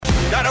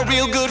got a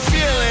real good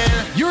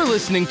feeling. You're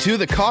listening to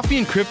the Coffee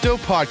and Crypto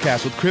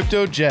podcast with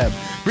Crypto Jeb,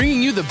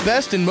 bringing you the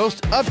best and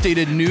most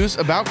updated news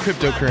about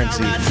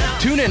cryptocurrency.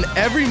 Tune in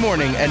every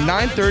morning at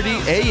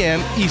 9:30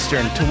 a.m.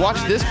 Eastern to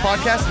watch this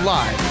podcast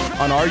live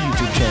on our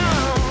YouTube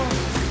channel.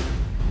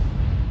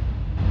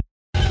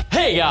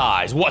 Hey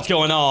guys, what's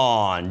going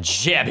on?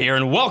 Jeb here,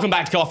 and welcome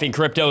back to Coffee and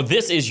Crypto.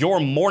 This is your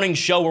morning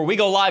show where we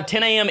go live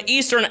 10 a.m.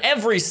 Eastern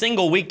every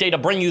single weekday to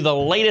bring you the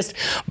latest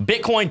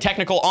Bitcoin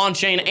technical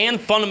on-chain and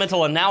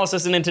fundamental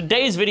analysis. And in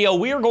today's video,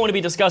 we are going to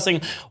be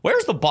discussing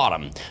where's the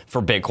bottom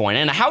for Bitcoin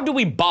and how do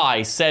we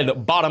buy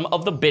said bottom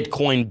of the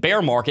Bitcoin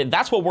bear market.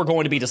 That's what we're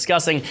going to be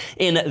discussing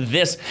in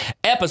this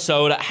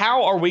episode.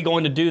 How are we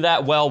going to do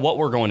that? Well, what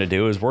we're going to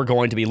do is we're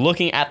going to be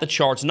looking at the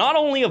charts not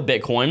only of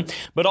Bitcoin,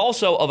 but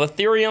also of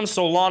Ethereum,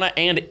 Solana,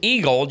 and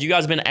eGold. You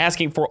guys have been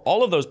asking for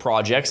all of those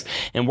projects,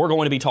 and we're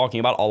going to be talking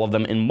about all of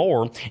them and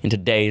more in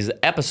today's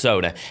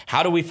episode.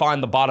 How do we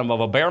find the bottom of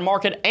a bear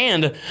market?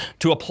 And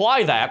to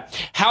apply that,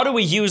 how do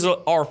we use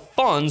our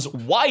funds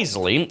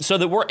wisely so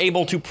that we're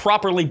able to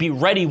properly be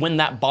ready when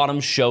that bottom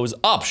shows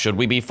up? Should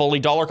we be fully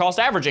dollar cost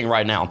averaging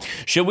right now?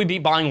 Should we be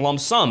buying lump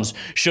sums?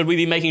 Should we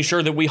be making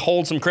sure that we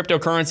hold some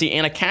cryptocurrency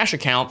and a cash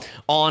account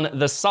on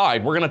the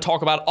side? We're going to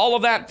talk about all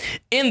of that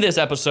in this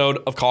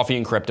episode of Coffee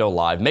and Crypto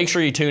Live. Make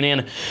sure you tune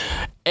in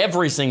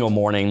every single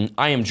morning.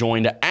 I am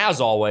joined,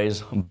 as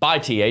always, by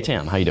T.A.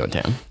 Tam. How you doing,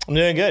 Tam? I'm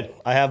doing good.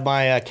 I have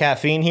my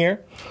caffeine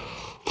here.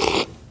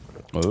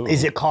 Ooh.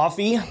 Is it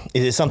coffee?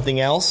 Is it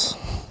something else?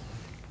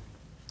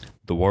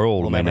 The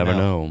world may never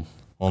know.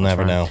 We'll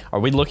never know. Are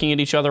we looking at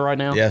each other right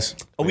now? Yes.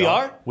 Oh, we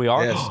are? We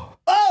are? Yes.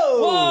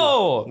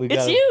 Oh! Whoa!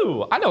 It's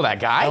you! I know that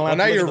guy. don't Well,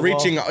 now Look at you're the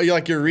reaching. wall.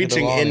 You're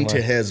reaching long into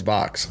way. his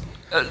box.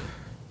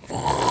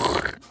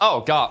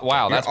 Oh, God.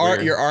 Wow, that's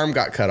weird. Your arm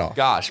got cut off.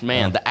 Gosh,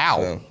 man, the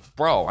owl. So-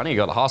 Bro, I need to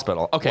go to the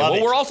hospital. Okay, Love well,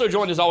 it. we're also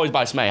joined as always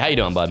by Smay. How you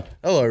doing, bud?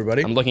 Hello,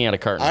 everybody. I'm looking at a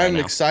curtain I'm right now.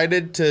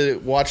 excited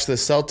to watch the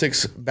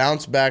Celtics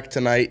bounce back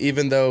tonight,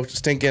 even though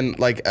stinking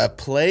like a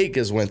plague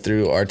has went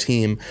through our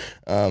team.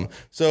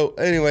 So,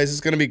 anyways,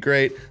 it's going to be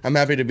great. I'm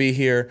happy to be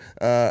here.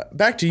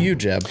 Back to you,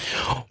 Jeb.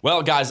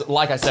 Well, guys,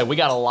 like I said, we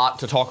got a lot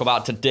to talk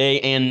about today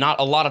and not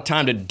a lot of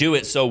time to do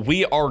it, so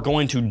we are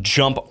going to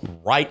jump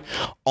right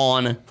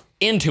on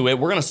into it.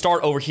 We're going to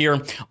start over here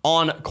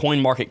on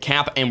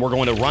CoinMarketCap, and we're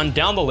going to run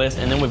down the list,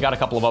 and then we've got a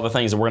couple of other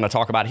things that we're going to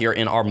talk about here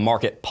in our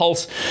Market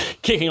Pulse,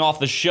 kicking off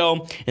the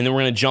show, and then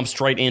we're going to jump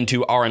straight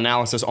into our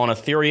analysis on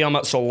Ethereum,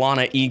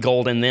 Solana,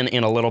 eGold, and then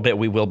in a little bit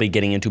we will be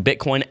getting into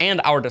Bitcoin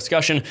and our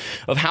discussion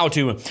of how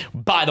to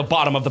buy the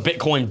bottom of the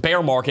Bitcoin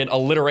bear market,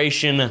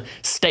 alliteration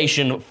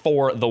station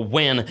for the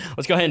win.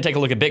 Let's go ahead and take a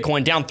look at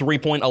Bitcoin, down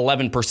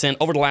 3.11%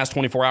 over the last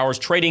 24 hours,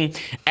 trading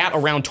at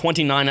around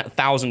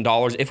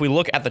 $29,000. If we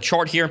look at the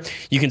chart here,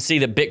 you can see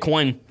that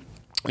Bitcoin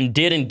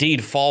did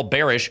indeed fall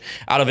bearish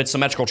out of its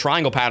symmetrical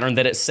triangle pattern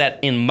that it set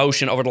in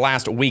motion over the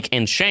last week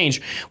and change.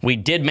 We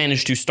did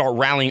manage to start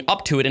rallying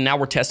up to it, and now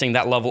we're testing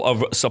that level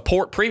of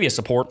support, previous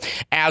support,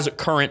 as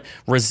current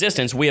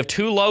resistance. We have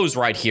two lows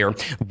right here.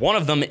 One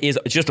of them is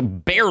just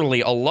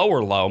barely a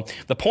lower low.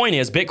 The point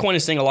is, Bitcoin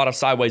is seeing a lot of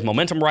sideways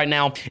momentum right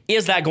now.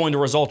 Is that going to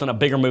result in a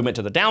bigger movement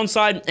to the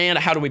downside? And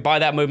how do we buy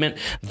that movement?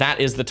 That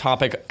is the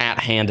topic at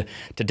hand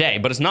today.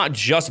 But it's not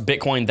just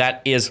Bitcoin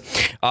that is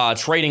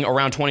trading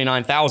around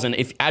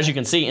 29,000. As you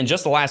can see, in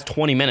just the last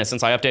 20 minutes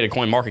since I updated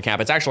CoinMarketCap,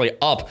 it's actually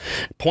up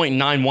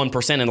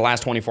 0.91% in the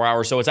last 24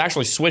 hours. So it's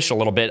actually swished a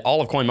little bit. All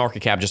of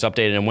CoinMarketCap just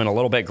updated and went a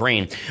little bit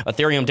green.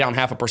 Ethereum down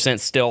 0.5%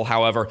 still,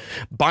 however.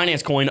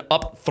 Binance Coin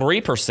up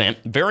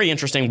 3%. Very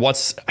interesting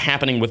what's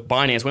happening with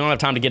Binance. We don't have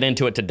time to get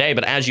into it today,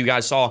 but as you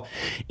guys saw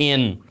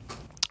in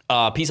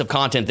piece of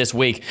content this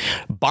week,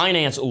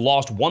 Binance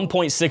lost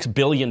 $1.6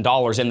 billion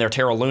in their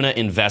Terra Luna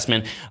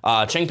investment.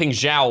 Changpeng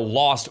Zhao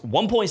lost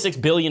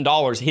 $1.6 billion.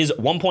 His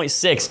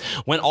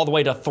 1.6 went all the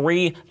way to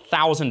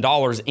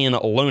 $3,000 in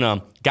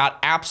Luna. Got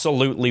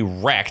absolutely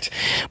wrecked,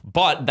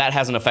 but that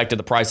hasn't affected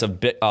the price of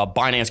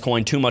Binance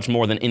Coin too much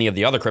more than any of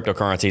the other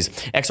cryptocurrencies.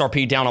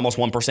 XRP down almost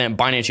 1%.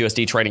 Binance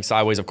USD trading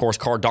sideways, of course.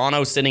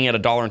 Cardano sitting at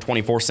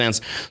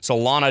 $1.24.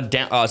 Solana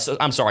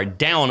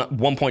down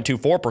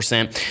 1.24%.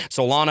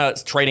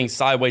 Solana trading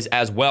sideways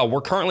as well.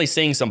 We're currently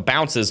seeing some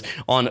bounces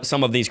on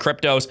some of these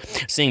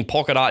cryptos. Seeing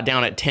Polkadot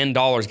down at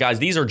 $10. Guys,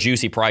 these are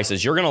juicy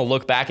prices. You're going to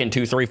look back in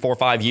 2, 3, 4,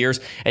 5 years,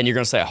 and you're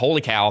going to say,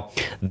 holy cow,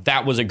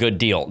 that was a good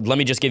deal. Let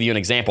me just give you an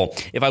example.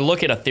 If I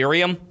look at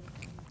Ethereum,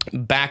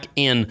 back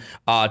in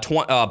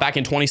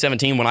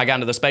 2017 when I got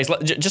into the space.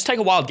 Just take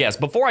a wild guess.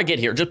 Before I get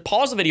here, just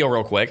pause the video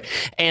real quick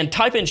and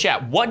type in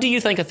chat. What do you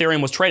think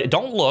Ethereum was trading?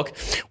 Don't look.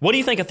 What do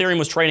you think Ethereum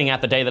was trading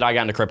at the day that I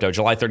got into crypto,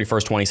 July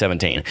 31st,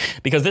 2017?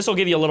 Because this will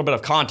give you a little bit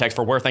of context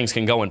for where things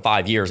can go in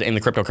 5 years in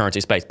the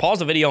cryptocurrency space. Pause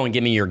the video and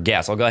give me your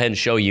guess. I'll go ahead and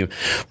show you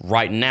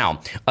right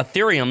now.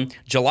 Ethereum,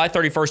 July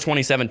 31st,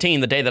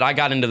 2017, the day that I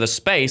got into the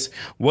space,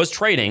 was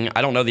trading,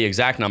 I don't know the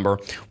exact number,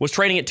 was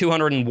trading at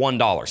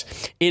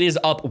 $201. It is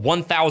up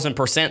 1,000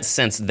 2,000%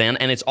 since then,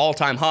 and its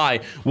all-time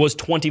high was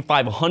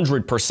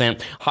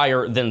 2,500%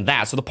 higher than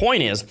that. So the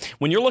point is,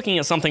 when you're looking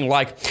at something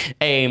like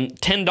a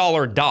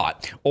 $10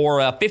 DOT or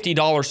a $50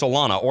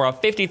 Solana or a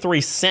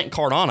 53-cent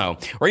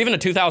Cardano or even a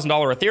 $2,000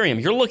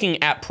 Ethereum, you're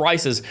looking at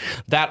prices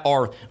that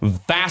are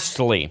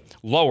vastly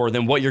lower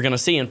than what you're going to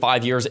see in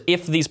 5 years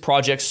if these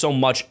projects so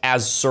much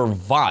as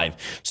survive.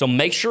 So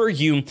make sure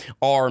you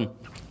are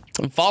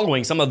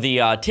following some of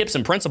the tips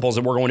and principles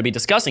that we're going to be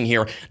discussing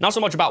here, not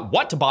so much about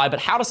what to buy, but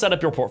how to set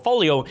up your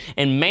portfolio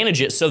and manage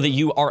it so that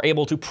you are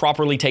able to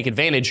properly take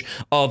advantage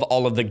of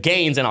all of the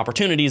gains and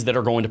opportunities that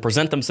are going to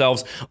present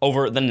themselves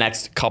over the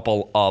next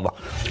couple of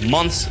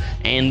months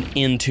and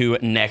into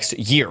next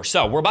year.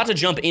 So we're about to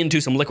jump into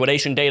some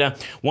liquidation data.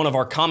 One of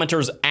our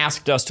commenters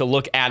asked us to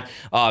look at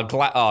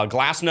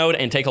Glassnode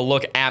and take a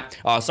look at,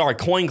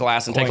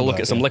 CoinGlass and take a look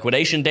at some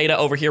liquidation data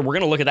over here. We're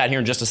going to look at that here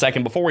in just a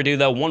second. Before we do,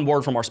 though, one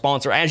word from our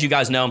sponsor. As you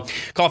guys know,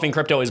 Coffee and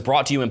Crypto is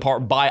brought to you in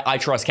part by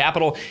iTrust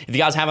Capital. If you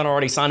guys haven't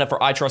already signed up for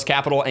iTrust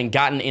Capital and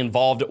gotten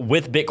involved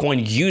with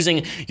Bitcoin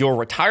using your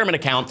retirement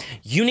account,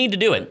 you need to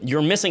do it.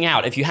 You're missing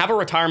out. If you have a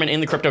retirement in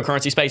the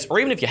cryptocurrency space, or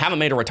even if you haven't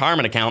made a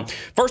retirement account,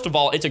 first of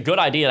all, it's a good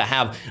idea to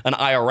have an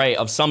IRA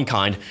of some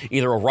kind,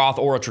 either a Roth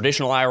or a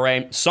traditional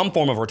IRA, some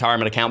form of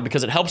retirement account,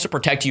 because it helps to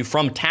protect you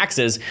from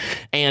taxes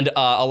and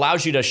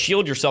allows you to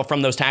shield yourself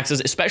from those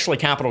taxes, especially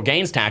capital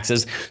gains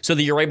taxes, so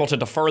that you're able to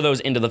defer those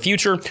into the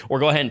future or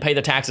go ahead and pay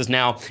the taxes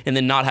now and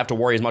then not have to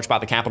worry as much about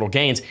the capital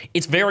gains.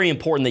 It's very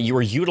important that you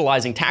are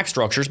utilizing tax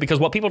structures, because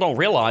what people don't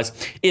realize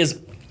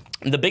is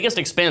the biggest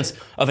expense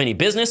of any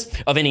business,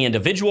 of any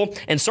individual,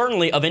 and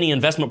certainly of any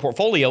investment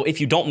portfolio, if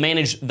you don't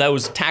manage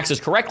those taxes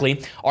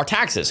correctly, are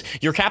taxes.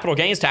 Your capital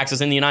gains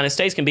taxes in the United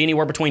States can be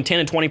anywhere between 10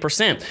 and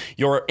 20%.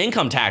 Your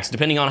income tax,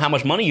 depending on how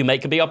much money you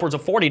make, could be upwards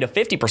of 40 to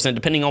 50%,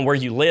 depending on where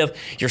you live,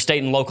 your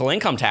state and local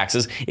income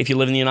taxes, if you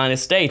live in the United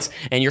States,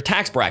 and your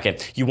tax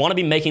bracket. You want to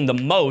be making the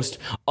most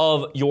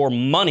of your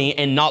money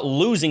and not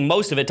losing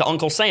most of it to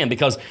Uncle Sam,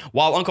 because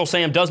while Uncle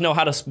Sam does know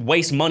how to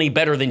waste money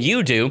better than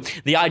you do,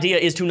 the idea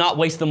is to not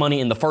waste the money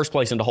in the first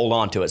place and to hold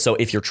on to it. So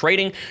if you're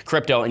trading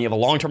crypto and you have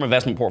a long-term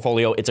investment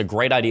portfolio, it's a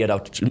great idea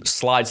to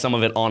slide some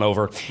of it on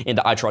over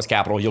into iTrust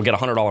Capital. You'll get a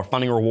 $100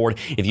 funding reward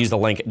if you use the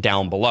link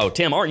down below.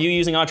 Tim, aren't you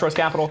using iTrust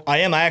Capital? I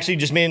am. I actually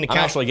just made an account.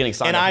 I'm actually getting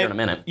signed up here in a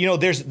minute. You know,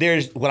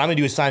 there's what I'm gonna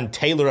do is sign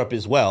Taylor up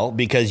as well,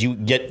 because you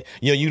get,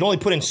 you can only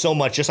put in so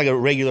much, just like a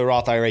regular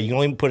Roth IRA. You can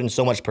only put in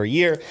so much per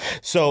year.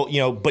 So,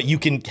 but you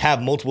can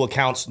have multiple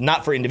accounts,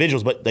 not for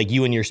individuals, but like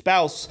you and your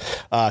spouse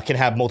can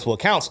have multiple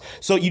accounts.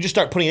 So you just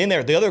start putting it in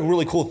there. The other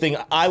really cool thing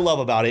I love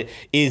about it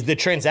is the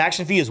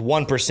transaction fee is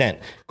 1%.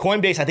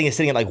 Coinbase, I think, is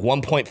sitting at like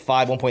 1.5,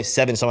 1.7,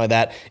 something like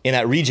that in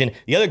that region.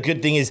 The other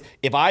good thing is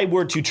if I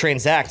were to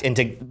transact and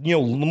to,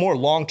 more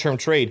long-term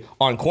trade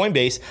on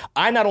Coinbase,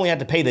 I not only have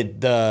to pay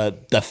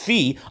the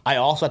fee, I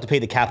also have to pay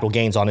the capital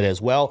gains on it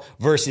as well.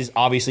 Versus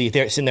obviously if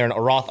they're sitting there in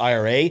a Roth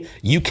IRA,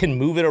 you can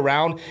move it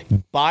around,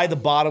 buy the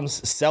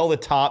bottoms, sell the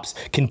tops,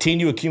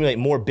 continue to accumulate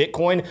more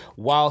Bitcoin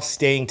while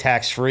staying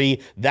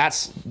tax-free.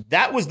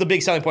 That was the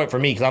big selling point for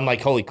me, because I'm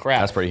like, holy crap,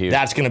 that's pretty huge.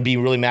 That's going to be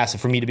really massive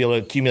for me to be able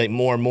to accumulate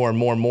more and more and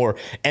more and more,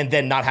 and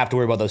then not have to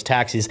worry about those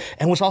taxes.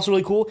 And what's also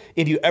really cool,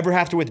 if you ever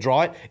have to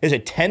withdraw it, there's a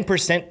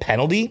 10%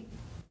 penalty.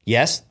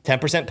 Yes,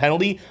 10%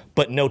 penalty,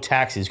 but no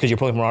taxes, because you're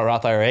pulling from a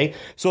Roth IRA.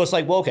 So it's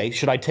like, well, okay,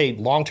 should I take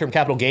long-term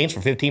capital gains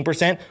for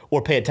 15%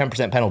 or pay a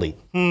 10% penalty?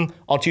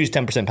 I'll choose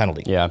 10%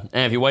 penalty. Yeah,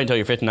 and if you wait until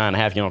you're 59 and a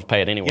half, you don't have to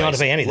pay it anyway. You don't have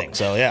to pay anything,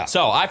 so yeah.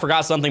 So I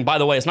forgot something. By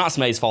the way, it's not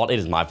Smay's fault. It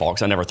is my fault,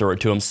 because I never threw it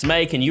to him.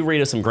 Smay, can you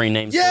read us some green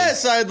names,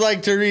 Yes, please? I'd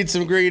like to read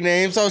some green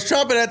names. I was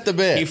chomping at the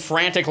bit. He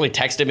frantically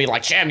texted me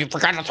like, Jeb, you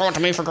forgot to throw it to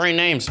me for green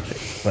names.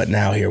 But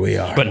now here we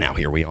are.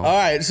 All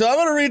right, so I'm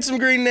going to read some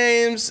green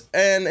names,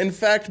 and in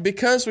fact,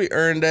 because we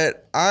earned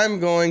it, I'm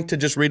going to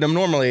just read them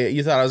normally.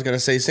 You thought I was going to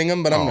say sing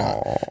them, but I'm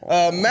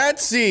not. Matt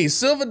C.,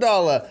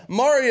 Silvadala,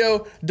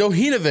 Mario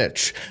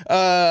Dohinovic,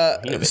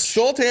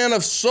 Sultan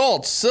of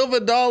Salt,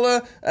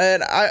 Silvadala,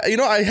 and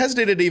I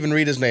hesitated to even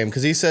read his name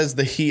because he says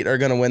the Heat are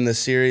going to win this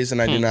series, and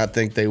I do not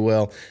think they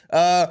will.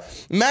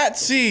 Matt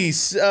C.,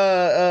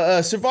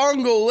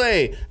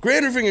 Sivangole,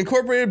 Grand Roofing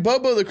Incorporated,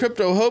 Bobo the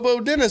Crypto Hobo,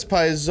 Dennis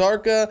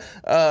Pizarka.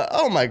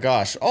 Oh my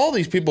gosh, all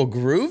these people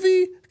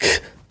groovy?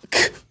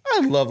 I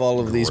love all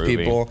of these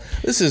people.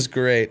 This is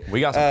great. We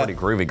got some pretty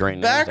groovy green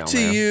names back down to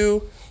there.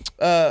 you.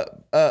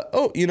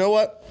 You know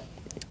what?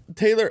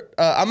 Taylor,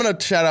 I'm going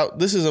to shout out.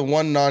 This is a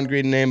one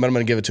non-green name, but I'm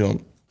going to give it to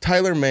him.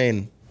 Tyler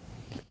Main.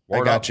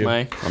 Word I got up, you.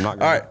 May. I'm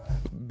not All right.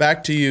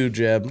 Back to you,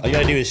 Jeb. All you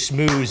gotta do is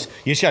schmooze.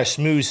 You just gotta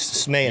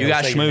schmooze Smay. You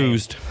got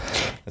schmoozed.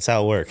 That's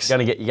how it works.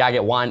 You gotta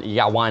get wine. You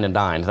got wine and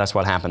dined. That's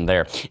what happened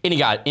there. Any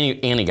guys.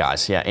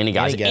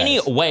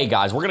 Anyway,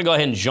 guys, we're gonna go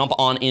ahead and jump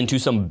on into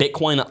some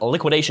Bitcoin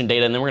liquidation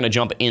data, and then we're gonna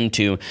jump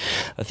into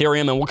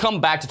Ethereum, and we'll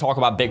come back to talk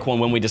about Bitcoin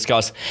when we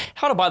discuss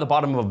how to buy the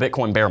bottom of a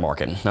Bitcoin bear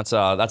market. That's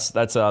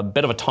a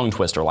bit of a tongue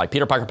twister. Like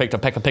Peter Piper picked a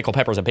peck of pickled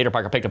peppers, and Peter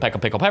Piper picked a peck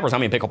of pickled peppers. How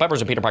many pickled peppers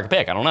did Peter Piper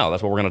pick? I don't know.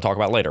 That's what we're gonna talk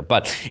about later.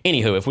 But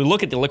anywho, if we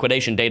look at the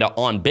liquidation data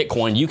on on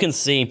Bitcoin, you can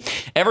see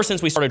ever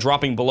since we started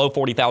dropping below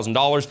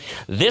 $40,000,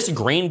 this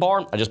green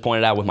bar, I just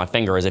pointed out with my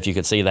finger as if you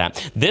could see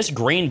that, this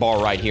green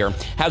bar right here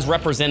has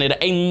represented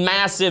a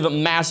massive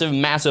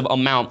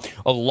amount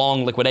of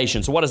long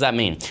liquidation. So what does that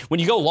mean? When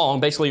you go long,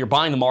 basically you're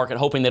buying the market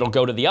hoping that it'll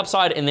go to the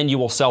upside and then you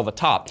will sell the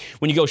top.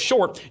 When you go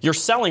short, you're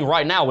selling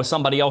right now with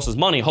somebody else's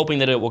money hoping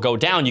that it will go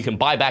down. You can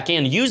buy back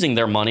in using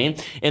their money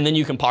and then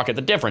you can pocket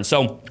the difference.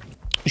 So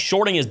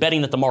shorting is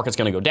betting that the market's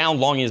going to go down.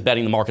 Longing is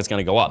betting the market's going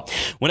to go up.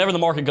 Whenever the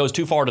market goes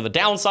too far to the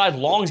downside,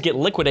 longs get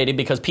liquidated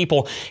because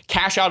people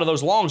cash out of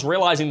those longs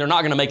realizing they're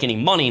not going to make any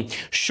money.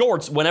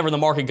 Shorts, whenever the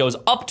market goes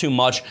up too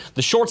much,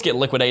 the shorts get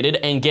liquidated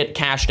and get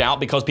cashed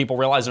out because people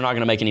realize they're not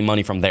going to make any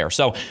money from there.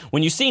 So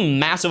when you see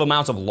massive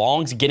amounts of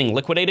longs getting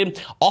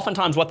liquidated,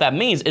 oftentimes what that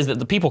means is that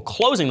the people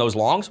closing those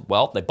longs,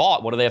 well, they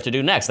bought. What do they have to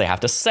do next? They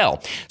have to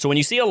sell. So when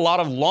you see a lot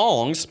of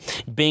longs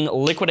being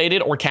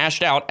liquidated or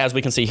cashed out, as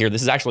we can see here,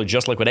 this is actually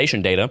just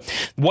liquidation data.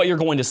 What you're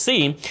going to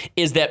see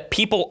is that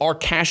people are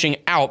cashing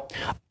out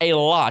a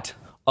lot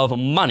of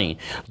money.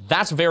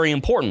 That's very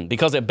important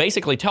because it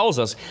basically tells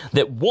us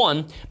that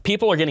one,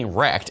 people are getting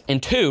wrecked,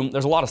 and two,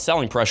 there's a lot of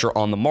selling pressure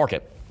on the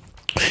market.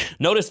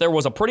 Notice there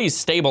was a pretty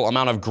stable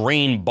amount of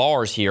green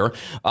bars here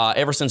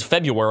ever since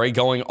February,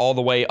 going all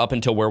the way up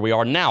until where we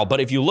are now.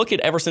 But if you look at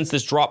ever since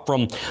this drop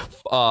from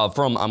I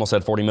almost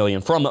said 40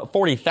 million, from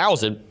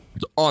 40,000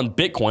 on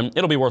Bitcoin,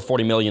 it'll be worth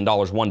 $40 million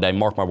one day.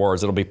 Mark my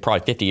words, it'll be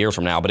probably 50 years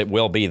from now, but it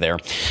will be there.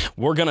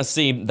 We're going to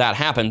see that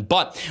happen.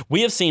 But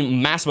we have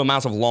seen massive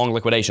amounts of long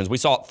liquidations. We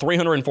saw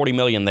 340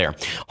 million there,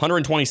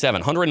 127,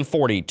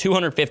 140,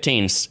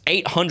 215,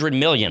 800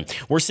 million.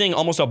 We're seeing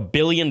almost $1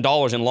 billion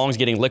in longs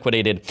getting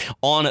liquidated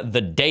on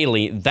the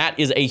daily. That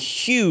is a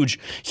huge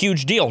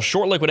deal.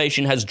 Short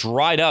liquidation has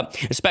dried up,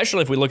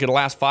 especially if we look at the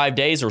last 5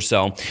 days or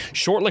so.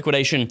 Short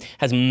liquidation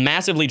has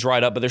massively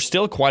dried up, but there's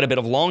still quite a bit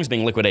of longs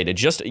being liquidated.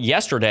 Just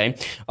yesterday,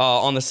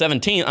 on the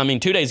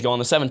 17th, 2 days ago on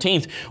the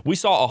 17th, we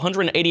saw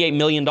 $188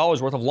 million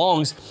worth of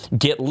longs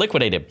get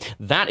liquidated.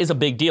 That is a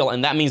big deal,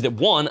 and that means that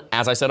one,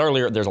 as I said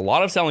earlier, there's a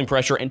lot of selling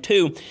pressure, and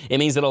two, it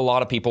means that a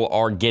lot of people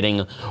are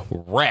getting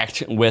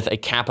wrecked with a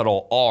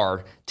capital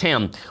R.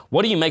 Tim,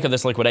 what do you make of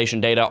this liquidation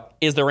data?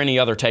 Is there any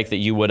other take that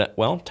you would,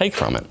 take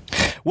from it?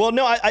 Well,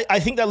 no, I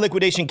think that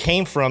liquidation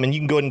came from, and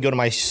you can go ahead and go to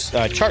my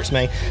charts,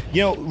 man.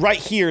 Right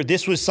here,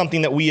 this was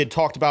something that we had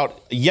talked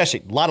about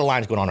yesterday. A lot of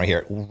lines going on right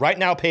here. Right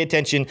now, pay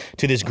attention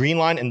to this green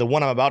line and the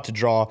one I'm about to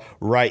draw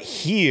right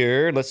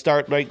here. Let's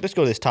go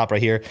to this top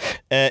right here.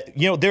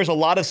 There's a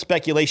lot of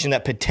speculation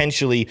that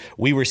potentially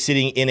we were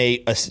sitting in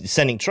a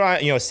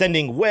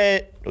ascending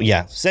wedge.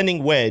 Yeah,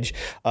 sending wedge.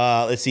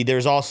 Let's see.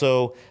 There's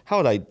also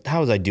how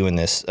was I doing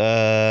this?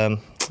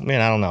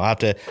 Man, I don't know. I have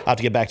to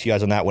get back to you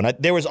guys on that one.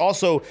 There was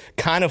also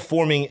kind of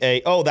forming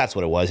that's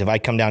what it was. If I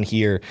come down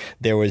here,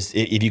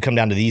 if you come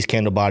down to these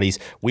candle bodies,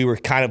 we were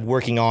kind of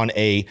working on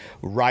a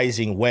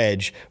rising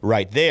wedge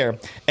right there.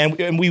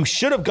 And we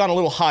should have gone a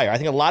little higher. I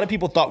think a lot of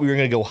people thought we were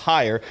going to go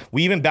higher.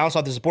 We even bounced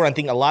off the support. I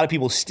think a lot of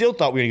people still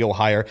thought we were going to go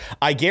higher.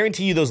 I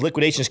guarantee you those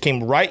liquidations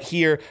came right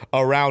here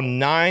around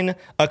 9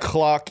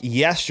 o'clock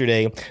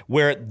yesterday,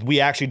 where we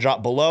actually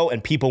dropped below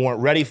and people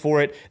weren't ready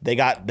for it. They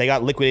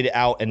got liquidated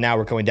out, and now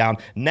we're coming down.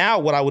 Now,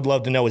 what I would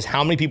love to know is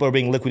how many people are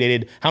being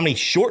liquidated, how many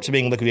shorts are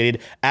being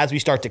liquidated as we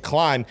start to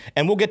climb.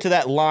 And we'll get to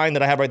that line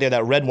that I have right there,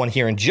 that red one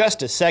here, in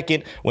just a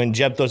second when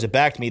Jeb throws it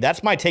back to me.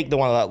 That's my take,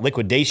 though, on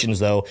liquidations,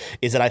 though,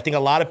 is that I think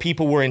a lot of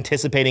people were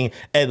anticipating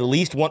at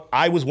least one.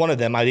 I was one of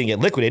them. I didn't get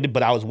liquidated,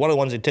 but I was one of the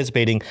ones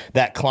anticipating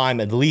that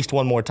climb at least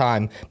one more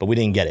time, but we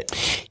didn't get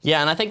it.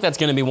 Yeah, and I think that's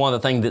going to be one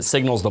of the things that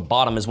signals the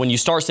bottom is when you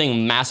start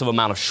seeing massive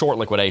amount of short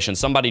liquidation.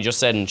 Somebody just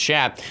said in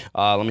chat,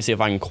 let me see if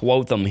I can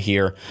quote them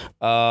here.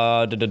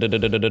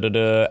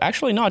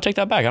 Actually, no, I take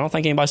that back. I don't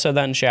think anybody said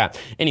that in chat.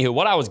 Anywho,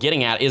 what I was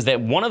getting at is that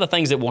one of the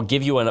things that will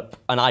give you an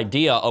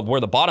idea of where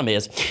the bottom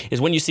is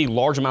when you see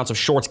large amounts of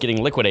shorts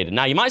getting liquidated.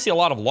 Now, you might see a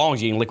lot of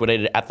longs getting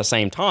liquidated at the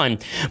same time,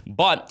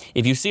 but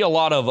if you see a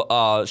lot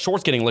of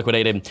shorts getting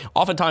liquidated,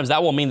 oftentimes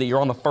that will mean that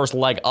you're on the first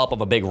leg up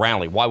of a big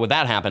rally. Why would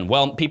that happen?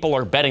 Well, people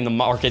are betting the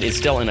market is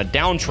still in a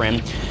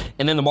downtrend,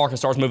 and then the market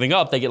starts moving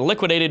up. They get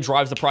liquidated,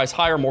 drives the price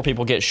higher, more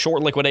people get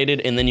short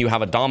liquidated, and then you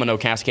have a domino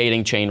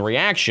cascading chain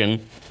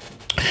reaction,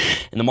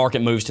 and the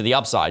market moves to the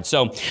upside.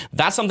 So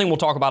that's something we'll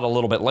talk about a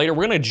little bit later.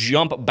 We're going to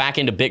jump back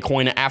into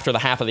Bitcoin after the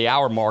half of the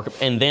hour mark,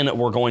 and then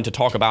we're going to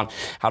talk about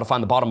how to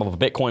find the bottom of a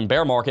Bitcoin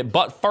bear market.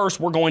 But first,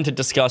 we're going to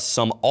discuss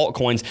some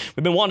altcoins.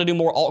 We've been wanting to do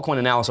more altcoin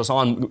analysis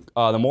on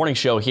the morning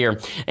show here,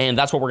 and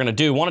that's what we're going to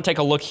do. Want to take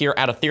a look here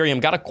at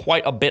Ethereum. Got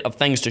quite a bit of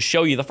things to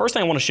show you. The first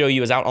thing I want to show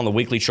you is out on the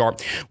weekly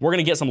chart. We're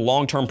going to get some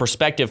long-term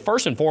perspective.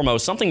 First and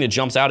foremost, something that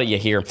jumps out at you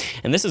here,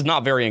 and this is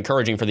not very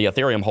encouraging for the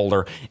Ethereum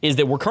holder, is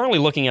that we're currently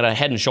looking at a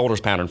head and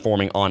shoulders pattern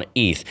forming on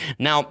ETH.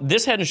 Now,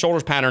 this head and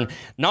shoulders pattern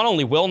not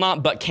only will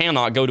not, but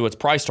cannot go to its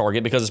price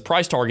target, because its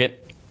price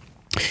target,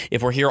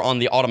 if we're here on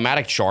the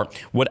automatic chart,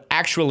 would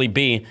actually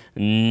be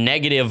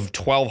negative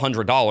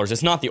 $1,200.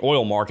 It's not the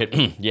oil market.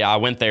 Yeah, I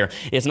went there.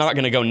 It's not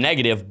going to go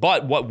negative,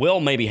 but what will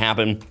maybe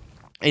happen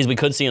is we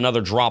could see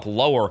another drop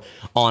lower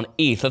on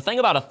ETH. The thing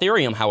about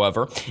Ethereum,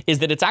 however, is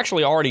that it's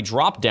actually already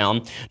dropped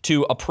down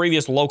to a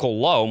previous local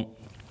low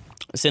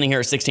sitting here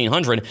at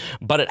 1,600,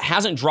 but it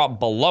hasn't dropped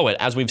below it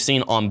as we've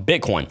seen on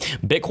Bitcoin.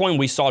 Bitcoin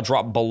we saw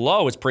drop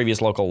below its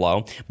previous local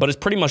low, but it's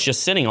pretty much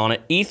just sitting on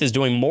it. ETH is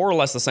doing more or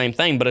less the same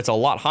thing, but it's a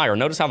lot higher.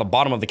 Notice how the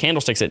bottom of the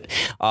candlesticks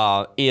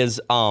is,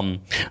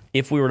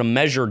 if we were to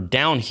measure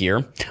down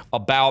here,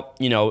 about,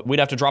 we'd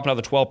have to drop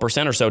another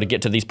 12% or so to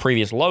get to these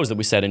previous lows that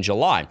we set in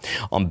July.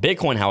 On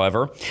Bitcoin,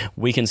 however,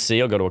 we can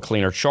see, I'll go to a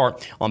cleaner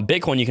chart. On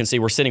Bitcoin, you can see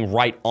we're sitting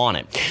right on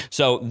it.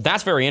 So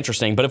that's very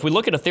interesting. But if we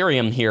look at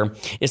Ethereum here,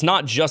 it's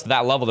not just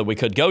that level that we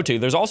could go to.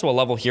 There's also a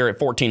level here at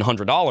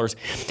 $1,400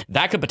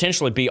 that could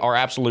potentially be our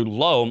absolute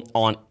low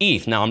on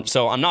ETH. Now,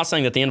 I'm not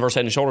saying that the inverse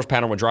head and shoulders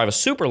pattern would drive a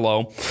super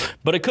low,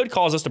 but it could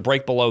cause us to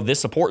break below this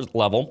support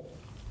level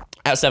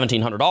at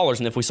 $1,700,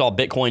 and if we saw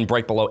Bitcoin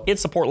break below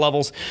its support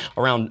levels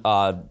around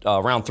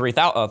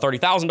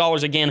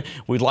 $30,000 again,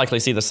 we'd likely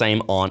see the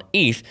same on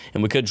ETH,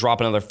 and we could drop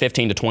another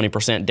 15 to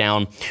 20%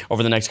 down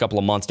over the next couple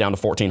of months down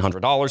to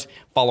 $1,400,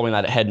 following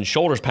that head and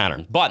shoulders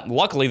pattern. But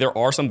luckily, there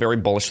are some very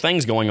bullish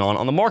things going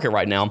on the market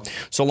right now,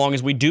 so long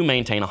as we do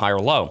maintain a higher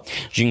low.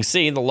 As you can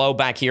see, the low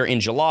back here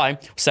in July,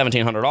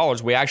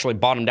 $1,700. We actually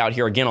bottomed out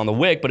here again on the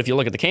wick, but if you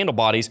look at the candle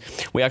bodies,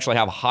 we actually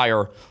have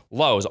higher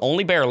lows,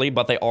 only barely,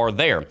 but they are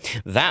there.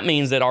 That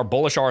means that our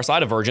bullish RSI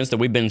divergence that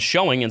we've been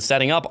showing and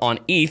setting up on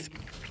ETH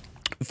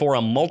for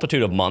a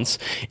multitude of months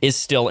is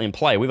still in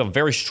play. We have a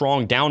very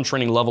strong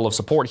downtrending level of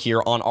support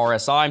here on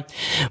RSI,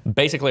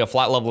 basically a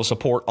flat level of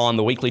support on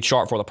the weekly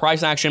chart for the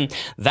price action.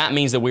 That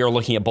means that we are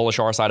looking at bullish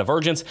RSI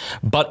divergence,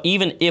 but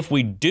even if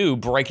we do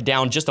break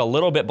down just a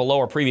little bit below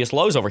our previous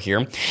lows over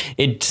here,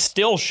 it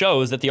still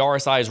shows that the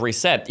RSI is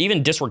reset,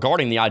 even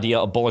disregarding the idea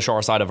of bullish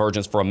RSI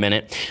divergence for a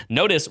minute.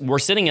 Notice we're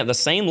sitting at the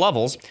same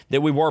levels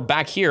that we were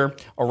back here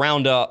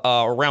around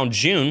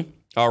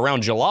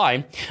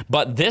July,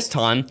 but this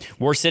time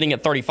we're sitting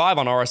at 35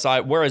 on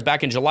RSI, whereas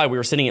back in July we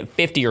were sitting at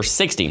 50 or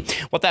 60.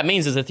 What that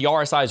means is that the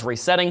RSI is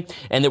resetting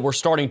and that we're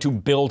starting to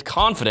build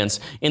confidence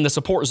in the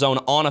support zone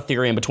on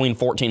Ethereum between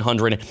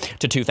 $1,400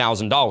 to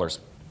 $2,000.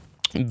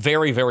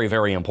 Very, very,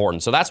 very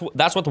important. So that's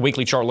what the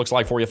weekly chart looks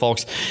like for you,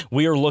 folks.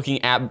 We are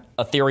looking at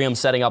Ethereum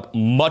setting up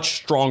much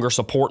stronger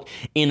support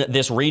in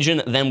this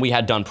region than we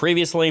had done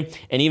previously.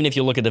 And even if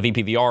you look at the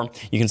VPVR,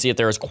 you can see that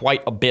there is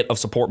quite a bit of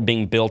support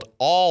being built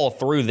all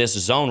through this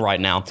zone right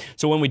now.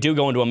 So when we do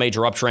go into a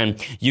major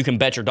uptrend, you can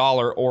bet your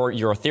dollar or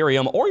your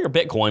Ethereum or your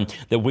Bitcoin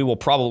that we will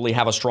probably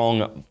have a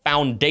strong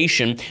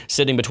foundation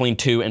sitting between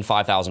 $2,000 and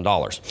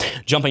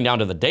 $5,000. Jumping down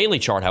to the daily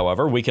chart,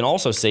 however, we can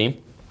also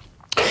see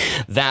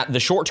that the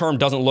short term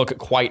doesn't look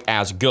quite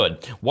as good.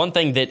 One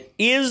thing that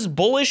is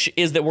bullish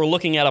is that we're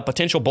looking at a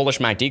potential bullish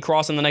MACD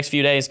cross in the next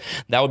few days.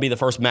 That would be the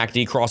first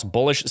MACD cross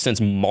bullish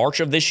since March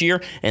of this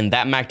year, and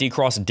that MACD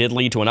cross did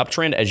lead to an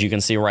uptrend, as you can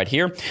see right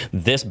here.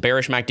 This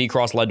bearish MACD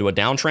cross led to a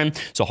downtrend,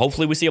 so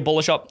hopefully we see a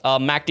bullish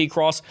MACD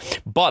cross.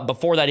 But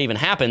before that even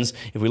happens,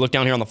 if we look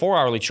down here on the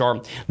 4-hourly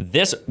chart,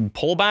 this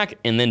pullback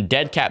and then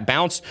dead cat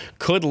bounce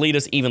could lead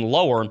us even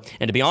lower.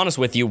 And to be honest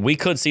with you, we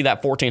could see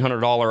that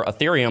 $1,400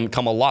 Ethereum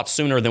come a lot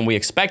sooner than we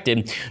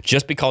expected,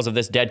 just because of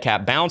this dead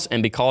cat bounce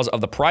and because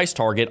of the price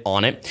target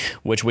on it,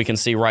 which we can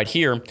see right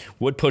here,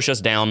 would push us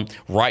down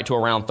right to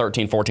around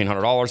 $1,300,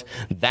 $1,400.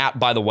 That,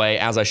 by the way,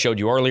 as I showed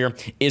you earlier,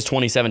 is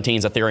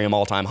 2017's Ethereum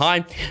all-time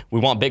high. We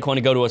want Bitcoin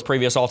to go to its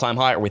previous all-time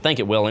high, or we think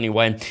it will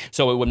anyway,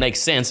 so it would make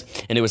sense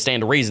and it would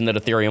stand to reason that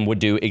Ethereum would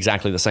do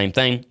exactly the same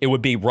thing. It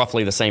would be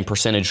roughly the same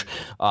percentage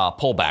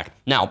pullback.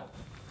 Now,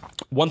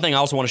 one thing I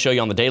also want to show you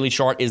on the daily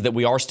chart is that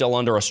we are still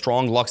under a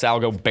strong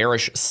LuxAlgo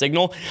bearish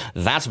signal.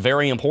 That's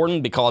very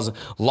important because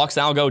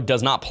LuxAlgo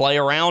does not play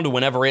around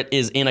whenever it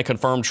is in a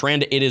confirmed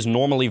trend. It is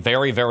normally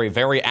very, very,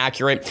 very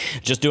accurate.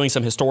 Just doing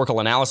some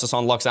historical analysis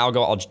on LuxAlgo,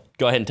 I'll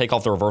go ahead and take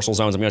off the reversal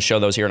zones. I'm going to show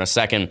those here in a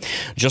second.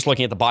 Just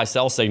looking at the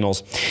buy-sell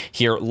signals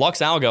here,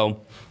 LuxAlgo,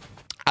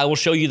 I will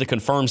show you the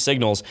confirmed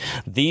signals.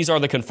 These are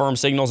the confirmed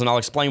signals, and I'll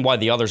explain why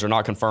the others are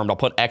not confirmed. I'll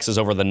put X's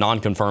over the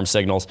non-confirmed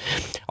signals.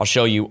 I'll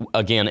show you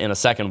again in a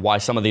second why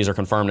some of these are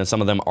confirmed and some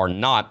of them are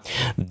not.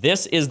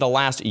 This is the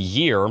last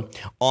year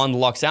on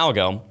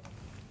LuxAlgo,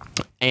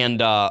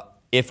 and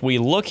if we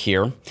look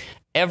here,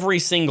 every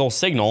single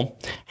signal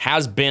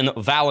has been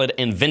valid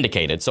and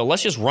vindicated. So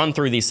let's just run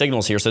through these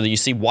signals here so that you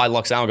see why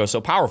LuxAlgo is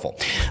so powerful.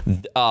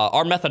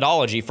 Our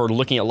methodology for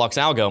looking at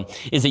LuxAlgo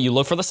is that you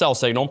look for the sell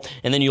signal,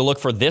 and then you look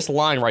for this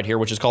line right here,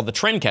 which is called the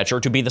trend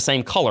catcher, to be the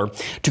same color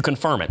to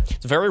confirm it.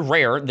 It's very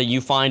rare that you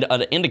find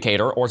an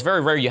indicator, or it's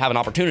very rare you have an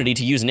opportunity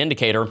to use an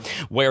indicator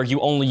where you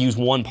only use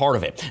one part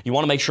of it. You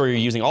want to make sure you're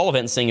using all of it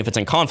and seeing if it's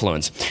in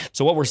confluence.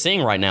 So what we're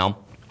seeing right now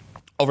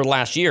over the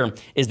last year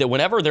is that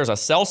whenever there's a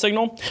sell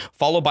signal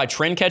followed by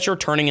trend catcher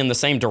turning in the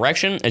same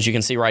direction, as you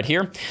can see right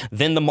here,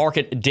 then the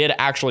market did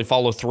actually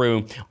follow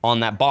through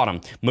on that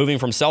bottom. Moving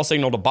from sell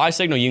signal to buy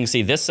signal, you can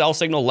see this sell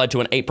signal led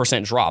to an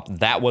 8% drop.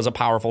 That was a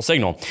powerful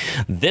signal.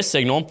 This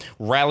signal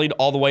rallied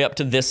all the way up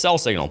to this sell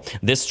signal.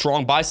 This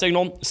strong buy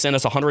signal sent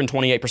us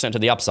 128% to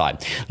the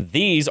upside.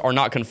 These are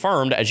not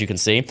confirmed, as you can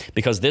see,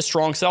 because this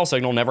strong sell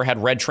signal never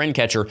had red trend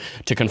catcher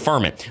to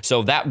confirm it.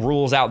 So that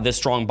rules out this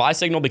strong buy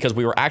signal because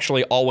we were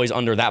actually always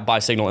under that buy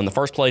signal in the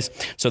first place.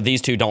 So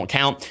these two don't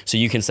count. So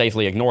you can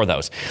safely ignore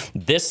those.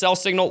 This sell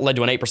signal led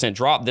to an 8%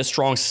 drop. This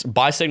strong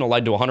buy signal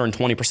led to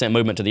 120%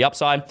 movement to the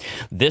upside.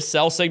 This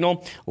sell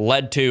signal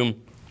led to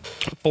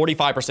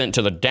 45%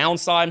 to the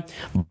downside.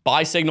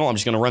 Buy signal, I'm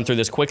just going to run through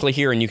this quickly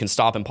here, and you can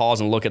stop and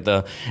pause and look at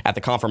the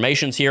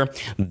confirmations here.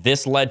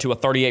 This led to a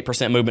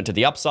 38% movement to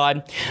the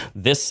upside.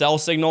 This sell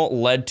signal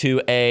led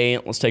to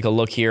let's take a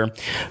look here,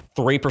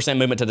 3%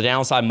 movement to the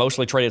downside,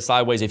 mostly traded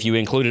sideways. If you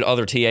included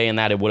other TA in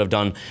that, it would have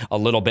done a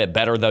little bit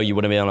better, though. You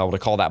would have been able to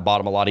call that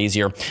bottom a lot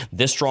easier.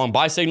 This strong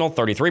buy signal,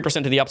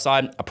 33% to the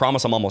upside. I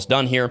promise I'm almost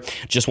done here.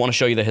 Just want to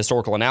show you the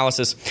historical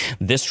analysis.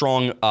 This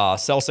strong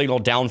sell signal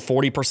down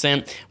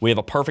 40%. We have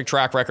a perfect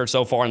track record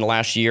so far in the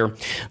last year.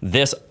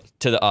 This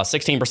to the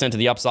 16% to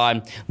the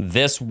upside.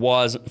 This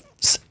was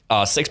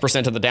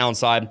 6% to the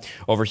downside.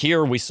 Over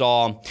here, we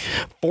saw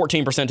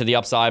 14% to the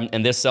upside,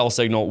 and this sell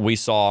signal we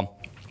saw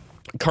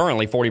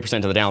currently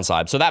 40% to the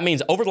downside. So that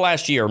means over the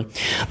last year,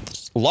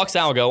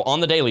 LuxAlgo on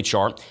the daily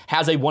chart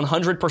has a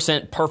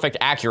 100% perfect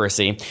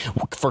accuracy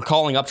for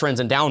calling uptrends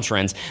and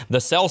downtrends.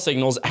 The sell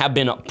signals have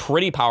been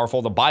pretty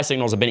powerful. The buy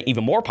signals have been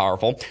even more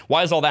powerful.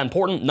 Why is all that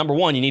important? Number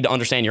one, you need to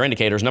understand your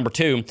indicators. Number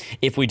two,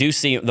 if we do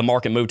see the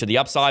market move to the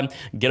upside,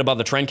 get above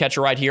the trend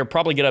catcher right here,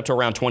 probably get up to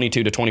around $2,200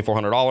 to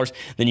 $2,400,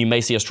 then you may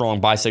see a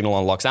strong buy signal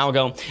on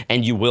LuxAlgo,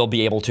 and you will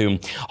be able to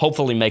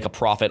hopefully make a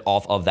profit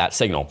off of that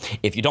signal.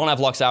 If you don't have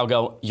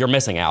LuxAlgo, you're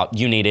missing out.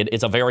 You need it.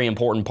 It's a very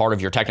important part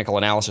of your technical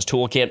analysis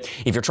toolkit.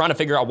 If you're trying to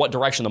figure out what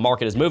direction the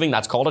market is moving,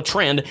 that's called a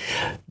trend.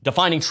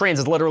 Defining trends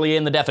is literally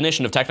in the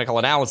definition of technical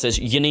analysis.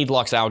 You need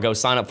LuxAlgo.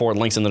 Sign up for it.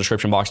 Links in the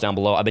description box down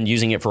below. I've been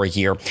using it for a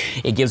year.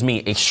 It gives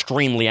me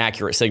extremely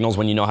accurate signals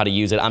when you know how to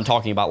use it. I'm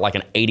talking about like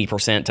an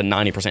 80% to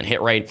 90%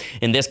 hit rate.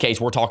 In this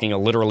case, we're talking a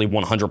literally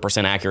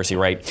 100% accuracy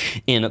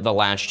rate in the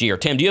last year.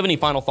 Tim, do you have any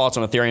final thoughts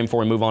on Ethereum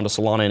before we move on to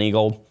Solana and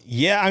eGold?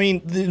 Yeah, I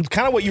mean,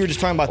 kind of what you were just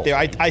talking about there.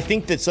 I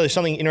think that there's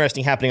something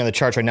interesting happening on the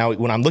charts right now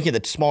when I'm looking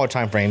at the smaller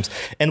time frames.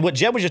 And what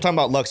Jeb was just talking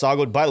about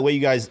LuxAlgo, by the way, you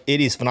guys,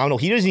 it is phenomenal.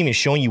 He doesn't even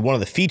showing you one of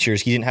the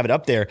features. He didn't have it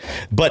up there.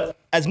 But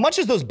as much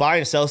as those buy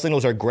and sell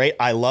signals are great,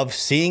 I love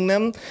seeing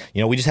them.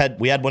 You know, we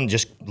had one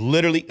just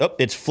literally,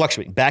 it's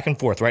fluctuating back and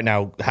forth right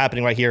now,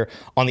 happening right here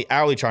on the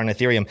hourly chart on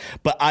Ethereum.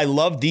 But I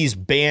love these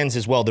bands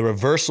as well, the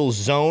reversal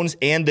zones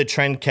and the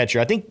trend catcher.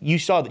 I think you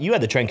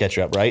had the trend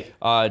catcher up, right?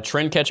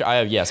 Trend catcher, I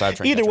have trend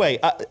catcher. Either way,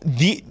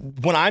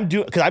 when I'm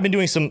doing, because I've been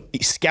doing some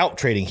scout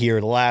trading here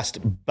the last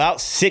about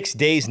 6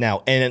 days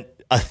now, and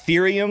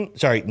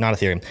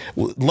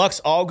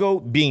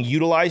LuxAlgo being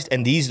utilized,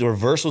 and these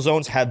reversal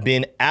zones have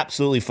been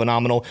absolutely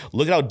phenomenal.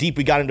 Look at how deep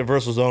we got into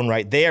reversal zone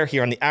right there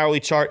here on the hourly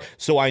chart.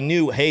 So I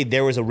knew, hey,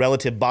 there was a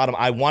relative bottom.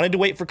 I wanted to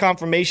wait for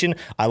confirmation.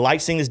 I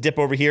like seeing this dip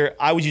over here.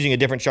 I was using a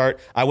different chart.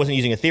 I wasn't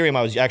using Ethereum.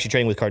 I was actually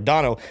trading with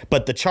Cardano,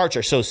 but the charts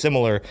are so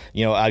similar.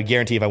 You know, I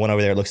guarantee if I went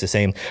over there, it looks the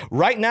same.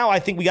 Right now, I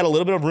think we got a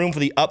little bit of room for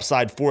the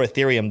upside for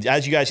Ethereum.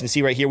 As you guys can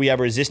see right here, we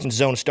have a resistance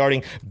zone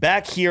starting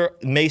back here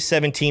May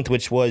 17th,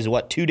 which was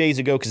 2 days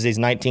ago, because today's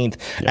 19th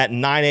at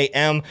 9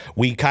 a.m.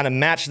 We kind of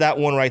matched that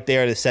one right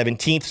there, the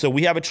 17th. So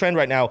we have a trend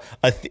right now,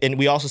 and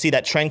we also see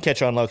that trend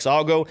catcher on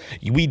LuxAlgo.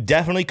 We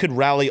definitely could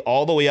rally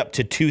all the way up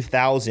to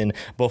 2,000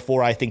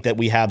 before I think that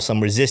we have some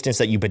resistance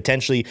that you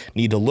potentially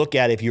need to look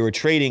at if you were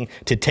trading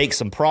to take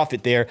some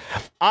profit there.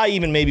 I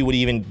even maybe would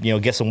even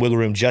get some wiggle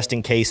room just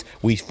in case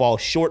we fall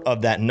short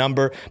of that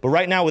number. But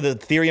right now with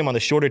Ethereum on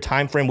the shorter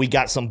time frame, we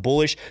got some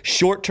bullish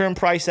short-term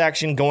price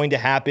action going to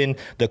happen.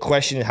 The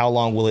question is how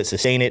long will it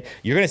sustain it?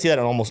 You're going to see that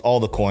on almost all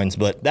the coins,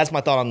 but that's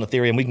my thought on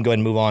Ethereum. We can go ahead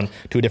and move on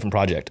to a different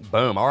project.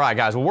 Boom. All right,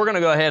 guys. Well, we're going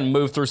to go ahead and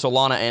move through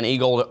Solana and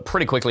eGold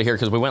pretty quickly here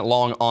because we went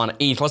long on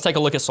ETH. Let's take a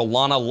look at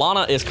Solana.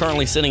 Lana is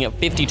currently sitting at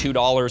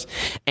 $52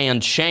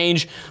 and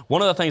change.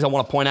 One of the things I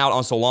want to point out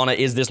on Solana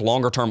is this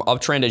longer-term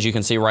uptrend, as you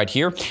can see right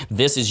here.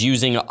 This is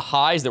using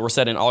highs that were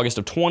set in August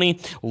of 20,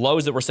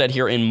 lows that were set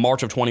here in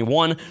March of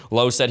 21,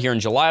 lows set here in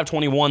July of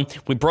 21.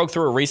 We broke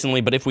through it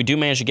recently, but if we do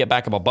manage to get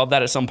back up above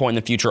that at some point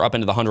in the future, up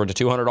into the $100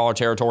 to $200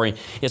 territory,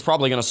 it's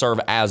probably going to serve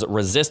as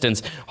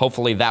resistance.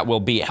 Hopefully that will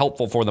be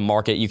helpful for the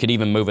market. You could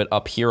even move it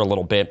up here a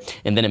little bit,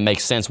 and then it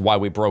makes sense why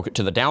we broke it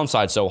to the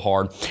downside so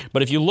hard.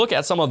 But if you look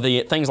at some of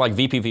the things like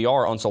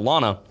VPVR on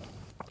Solana,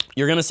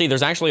 you're going to see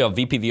there's actually a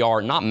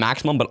VPVR, not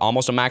maximum, but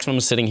almost a maximum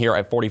sitting here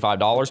at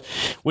 $45,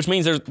 which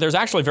means there's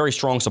actually very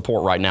strong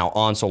support right now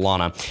on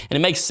Solana. And it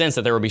makes sense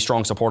that there would be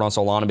strong support on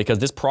Solana because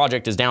this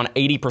project is down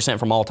 80%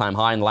 from all-time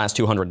high in the last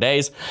 200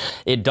 days.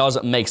 It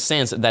does make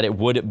sense that it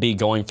would be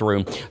going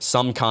through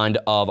some kind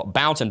of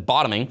bounce and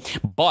bottoming.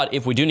 But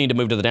if we do need to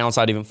move to the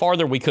downside even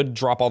farther, we could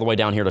drop all the way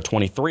down here to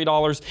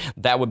 $23.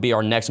 That would be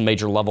our next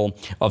major level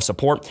of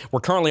support. We're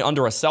currently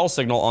under a sell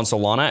signal on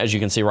Solana, as you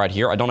can see right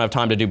here. I don't have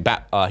time to do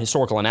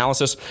historical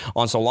analysis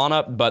on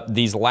Solana, but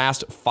these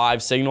last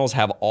 5 signals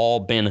have all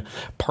been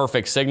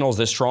perfect signals.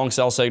 This strong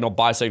sell signal,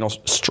 buy signal,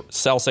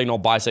 sell signal,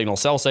 buy signal,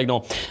 sell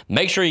signal.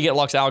 Make sure you get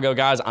Lux Algo,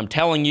 guys. I'm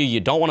telling you, you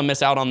don't want to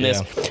miss out on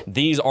this. Yeah.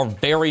 These are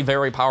very,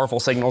 very powerful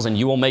signals, and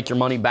you will make your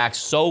money back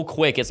so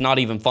quick. It's not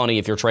even funny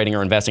if you're trading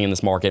or investing in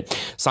this market.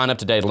 Sign up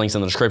today. The link's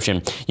in the description.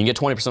 You can get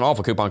 20% off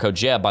with coupon code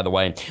JEB, by the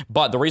way.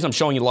 But the reason I'm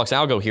showing you Lux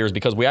Algo here is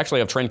because we actually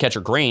have trend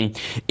catcher green.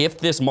 If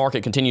this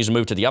market continues to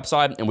move to the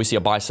upside and we see a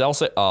buy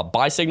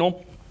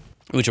signal,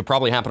 which will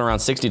probably happen around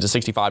 $60 to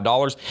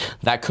 $65.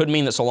 That could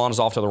mean that Solana's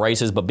off to the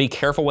races, but be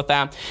careful with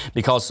that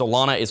because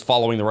Solana is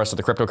following the rest of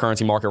the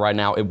cryptocurrency market right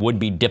now. It would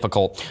be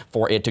difficult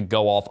for it to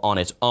go off on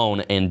its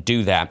own and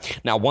do that.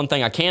 Now, one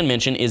thing I can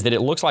mention is that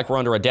it looks like we're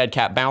under a dead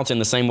cat bounce in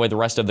the same way the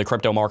rest of the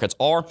crypto markets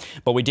are,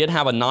 but we did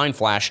have a 9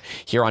 flash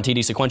here on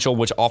TD Sequential,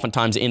 which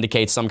oftentimes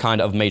indicates some kind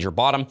of major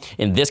bottom.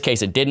 In this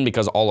case, it didn't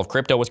because all of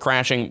crypto was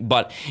crashing,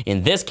 but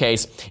in this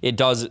case, it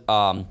does.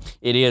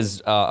 It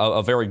is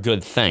a very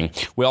good thing.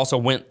 We also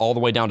went all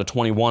the way down to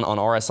 21 on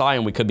RSI,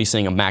 and we could be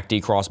seeing a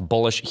MACD cross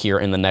bullish here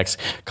in the next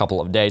couple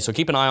of days. So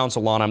keep an eye on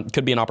Solana.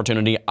 Could be an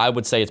opportunity. I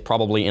would say it's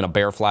probably in a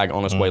bear flag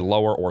on its way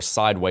lower or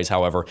sideways,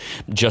 however,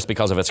 just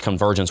because of its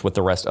convergence with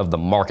the rest of the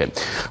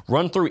market.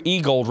 Run through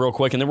eGold real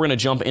quick, and then we're going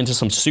to jump into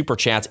some super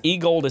chats.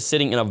 eGold is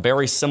sitting in a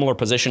very similar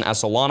position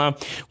as Solana.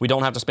 We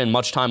don't have to spend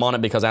much time on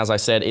it because, as I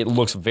said, it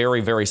looks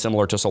very, very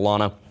similar to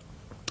Solana.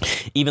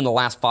 Even the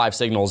last 5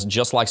 signals,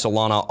 just like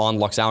Solana on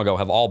Lux Algo,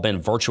 have all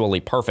been virtually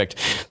perfect.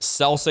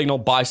 Sell signal,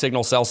 buy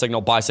signal, sell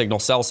signal, buy signal,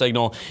 sell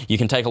signal. You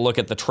can take a look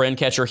at the trend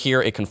catcher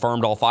here. It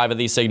confirmed all 5 of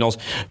these signals.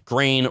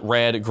 Green,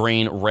 red,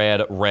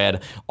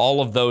 red.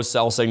 All of those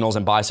sell signals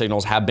and buy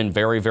signals have been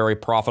very, very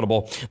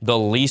profitable. The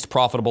least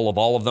profitable of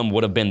all of them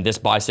would have been this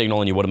buy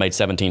signal, and you would have made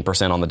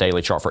 17% on the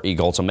daily chart for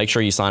eGold. So make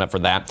sure you sign up for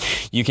that.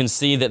 You can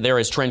see that there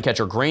is trend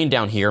catcher green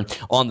down here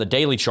on the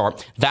daily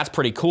chart. That's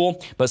pretty cool.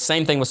 But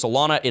same thing with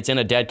Solana. It's in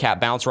a dead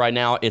cat bounce right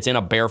now. It's in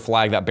a bear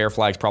flag. That bear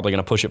flag is probably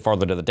going to push it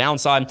farther to the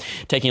downside.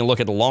 Taking a look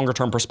at the longer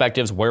term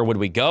perspectives, where would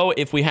we go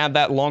if we had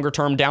that longer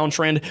term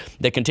downtrend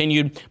that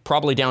continued?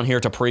 Probably down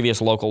here to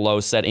previous local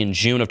lows set in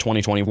June of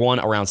 2021,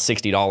 around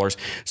 $60.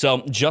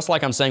 So just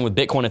like I'm saying with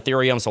Bitcoin,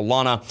 Ethereum,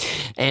 Solana,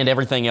 and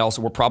everything else,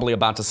 we're probably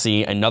about to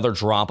see another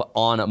drop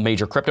on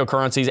major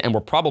cryptocurrencies, and we're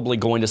probably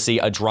going to see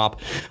a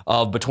drop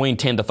of between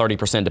 10 to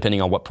 30%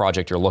 depending on what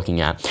project you're looking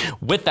at.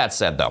 With that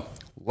said, though,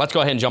 let's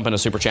go ahead and jump into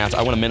Super Chats.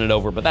 I went a minute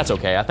over, but that's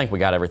okay. I think we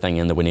got everything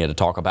in that we needed to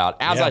talk about.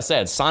 As I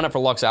said, sign up for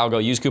Lux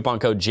Algo. Use coupon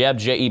code JEB,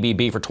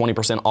 J-E-B-B, for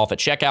 20% off at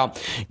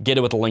checkout. Get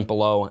it with the link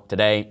below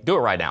today. Do it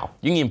right now.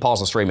 You can even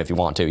pause the stream if you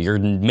want to. You're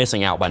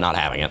missing out by not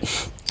having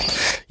it.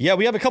 Yeah,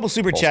 we have a couple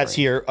Super Chats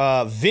here.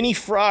 Vinny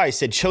Fry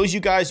said, chose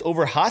you guys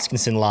over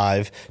Hoskinson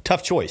live.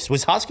 Tough choice.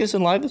 Was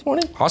Hoskinson live this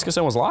morning?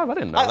 Hoskinson was live? I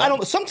didn't know that. I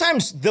don't.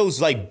 Sometimes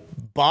those,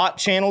 bot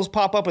channels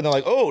pop up and they're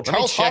like, oh,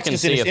 Charles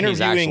Hoskinson is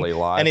interviewing,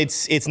 and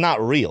it's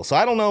not real. So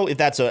I don't know if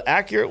that's an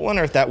accurate one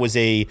or if that was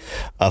a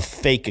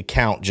fake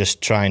account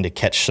just trying to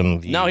catch some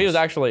views. No, he was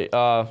actually he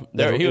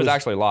was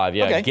actually live.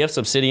 Yeah, okay. Gifts,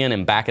 Obsidian,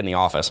 and Back in the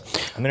Office.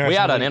 We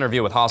had an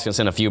interview with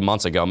Hoskinson a few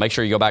months ago. Make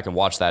sure you go back and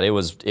watch that. It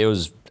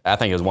was. I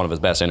think it was one of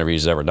his best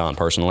interviews he's ever done,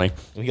 personally.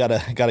 We got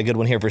a good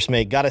one here for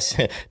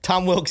Smay.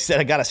 Tom Wilkes said,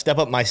 I got to step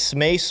up my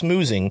Smay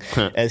smoozing,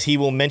 as he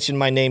will mention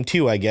my name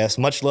too, I guess.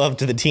 Much love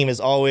to the team as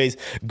always.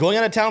 Going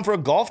out of town for a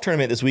golf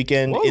tournament this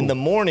weekend in the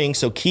morning,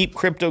 so keep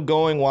crypto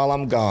going while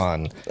I'm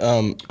gone.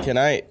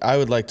 I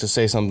would like to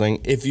say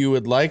something. If you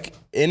would like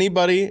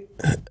anybody,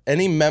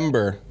 any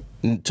member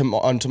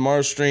on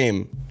tomorrow's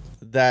stream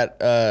that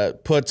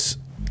puts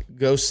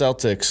Go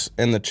Celtics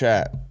in the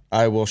chat,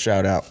 I will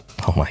shout out.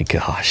 Oh my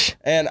gosh.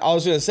 And I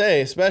was going to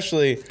say,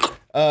 especially,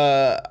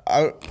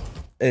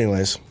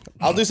 anyways,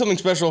 I'll do something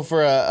special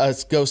for a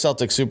Go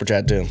Celtics super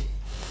chat too.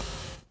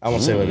 I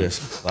won't say what it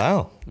is.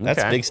 Wow,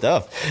 that's big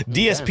stuff.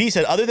 DSP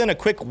said, other than a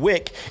quick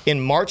wick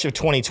in March of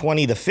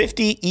 2020, the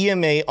 50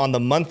 EMA on the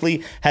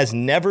monthly has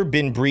never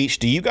been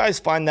breached. Do you guys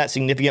find that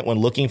significant when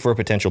looking for a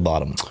potential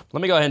bottom?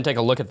 Let me go ahead and take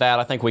a look at that.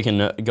 I think we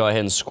can go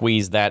ahead and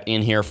squeeze that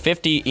in here.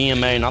 50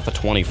 EMA, not the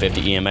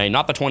 2050 EMA,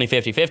 not the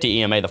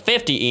 2050 EMA, the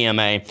 50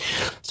 EMA.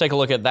 Let's take a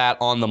look at that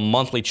on the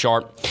monthly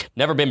chart.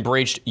 Never been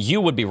breached. You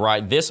would be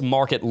right. This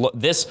market,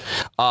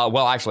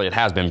 well, actually, it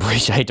has been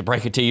breached. I hate to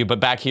break it to you, but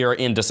back here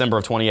in December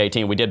of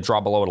 2018, we did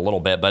drop below it a little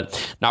bit,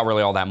 but not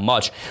really all that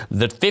much.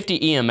 The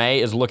 50 EMA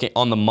is looking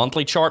on the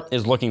monthly chart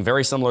is looking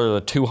very similar to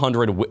the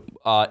 200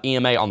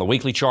 EMA on the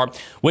weekly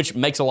chart, which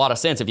makes a lot of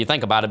sense if you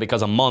think about it,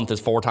 because a month is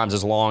 4 times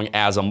as long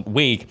as a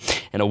week,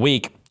 and a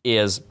week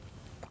is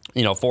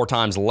 4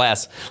 times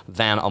less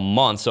than a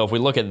month. So if we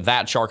look at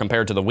that chart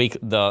compared to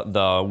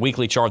the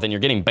weekly chart, then you're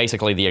getting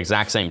basically the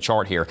exact same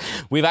chart here.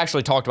 We've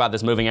actually talked about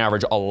this moving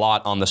average a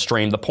lot on the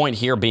stream. The point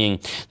here being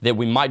that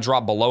we might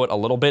drop below it a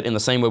little bit in the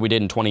same way we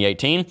did in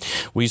 2018.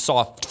 We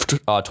saw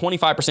a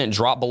 25%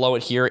 drop below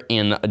it here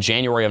in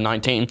January of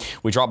 19.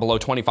 We dropped below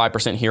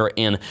 25% here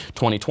in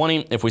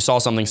 2020. If we saw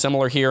something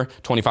similar here,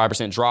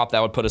 25% drop,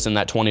 that would put us in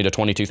that $20,000 to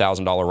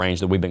 $22,000 range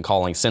that we've been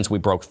calling since we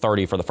broke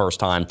 30 for the first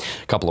time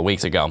a couple of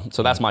weeks ago.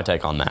 So that's my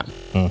take on that.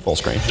 Full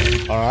screen.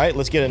 All right,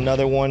 let's get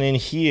another one in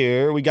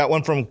here. We got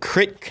one from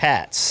Crit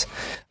Cats.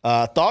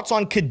 Thoughts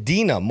on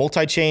Kadena,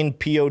 multi-chain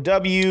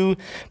POW,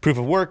 proof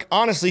of work.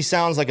 Honestly,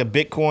 sounds like a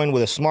Bitcoin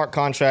with a smart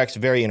contracts.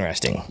 Very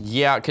interesting.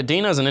 Yeah,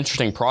 Kadena is an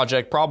interesting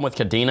project. Problem with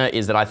Kadena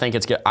is that I think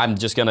I'm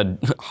just going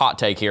to hot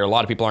take here. A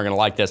lot of people aren't going to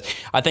like this.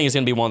 I think it's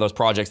going to be one of those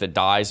projects that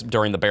dies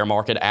during the bear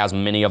market, as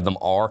many of them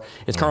are.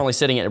 It's currently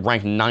sitting at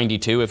rank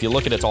 92. If you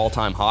look at its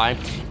all-time high,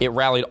 it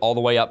rallied all the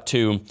way up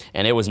to,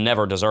 and it was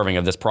never deserving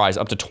of this price,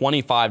 up to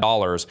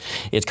 $25.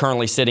 It's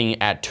currently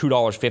sitting at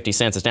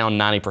 $2.50. It's down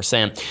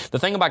 90%. The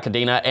thing about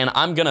Kadena, and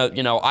I'm going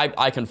to,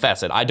 I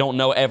confess it. I don't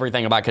know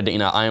everything about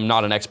Kadena. I am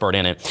not an expert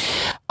in it.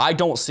 I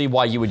don't see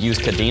why you would use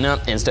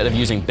Kadena instead of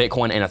using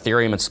Bitcoin and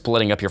Ethereum and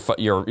splitting up your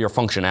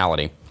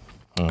functionality.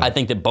 I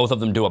think that both of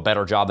them do a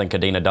better job than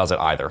Kadena does it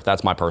either.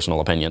 That's my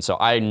personal opinion. So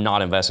I'm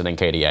not invested in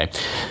KDA.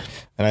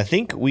 And I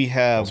think we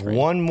have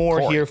one more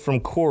here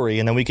from Corey,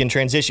 and then we can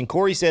transition.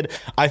 Corey said,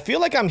 I feel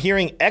like I'm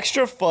hearing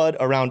extra FUD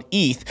around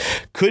ETH.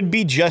 Could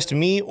be just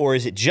me, or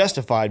is it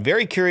justified?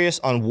 Very curious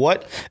on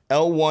what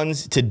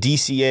L1s to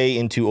DCA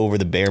into over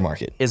the bear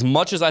market. As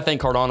much as I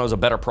think Cardano is a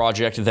better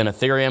project than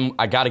Ethereum,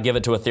 I got to give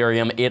it to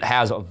Ethereum. It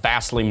has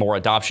vastly more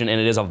adoption, and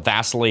it is a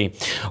vastly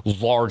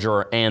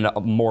larger and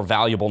more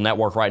valuable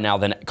network right now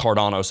than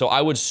Cardano. So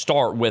I would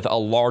start with a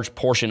large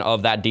portion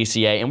of that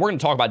DCA, and we're going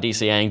to talk about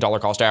DCAing, dollar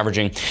cost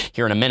averaging,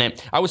 here in a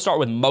minute. I would start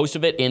with most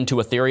of it into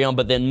Ethereum,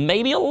 but then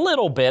maybe a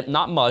little bit,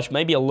 not much,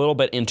 maybe a little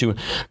bit into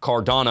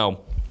Cardano.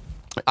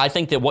 I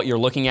think that what you're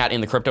looking at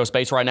in the crypto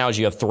space right now is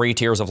you have 3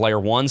 tiers of layer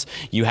 1s.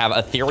 You have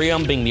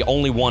Ethereum being the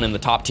only one in the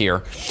top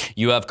tier.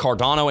 You have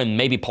Cardano and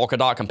maybe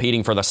Polkadot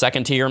competing for the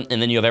second tier,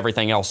 and then you have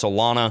everything else,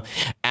 Solana,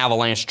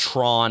 Avalanche,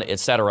 Tron,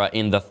 etc.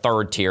 in the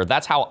third tier.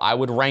 That's how I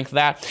would rank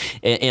that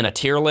in a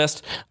tier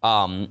list,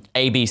 A,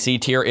 B, C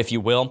tier, if you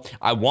will.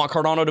 I want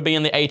Cardano to be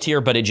in the A tier,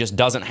 but it just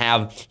doesn't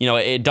have,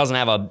 it doesn't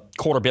have a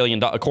 $250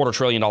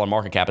 billion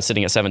market cap. It's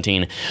sitting at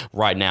 17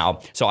 right now.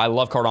 So I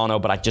love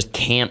Cardano, but I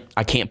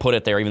can't put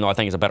it there, even though I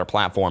think it's a better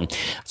platform.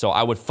 So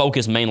I would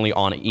focus mainly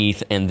on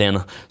ETH and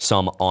then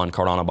some on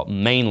Cardano, but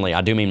mainly,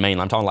 I do mean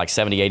mainly, I'm talking like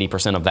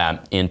 70-80% of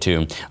that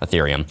into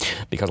Ethereum,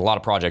 because a lot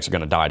of projects are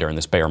going to die during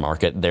this bear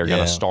market. They're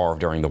going to starve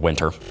during the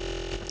winter.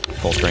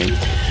 Full screen.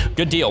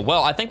 Good deal.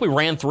 Well, I think we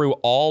ran through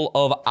all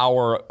of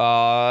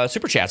our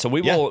super chats, so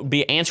we will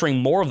be answering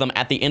more of them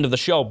at the end of the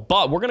show,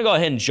 but we're going to go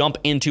ahead and jump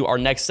into our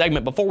next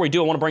segment. Before we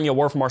do, I want to bring you a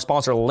word from our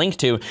sponsor,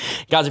 Linqto.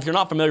 Guys, if you're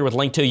not familiar with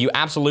Linqto, you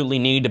absolutely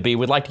need to be.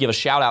 We'd like to give a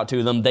shout out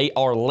to them. They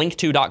are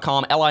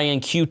Linqto.com,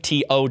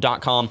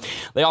 Linqto.com.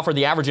 They offer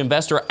the average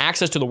investor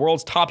access to the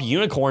world's top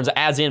unicorns,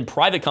 as in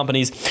private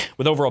companies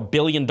with over $1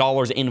 billion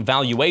in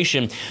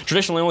valuation.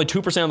 Traditionally, only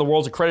 2% of the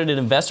world's accredited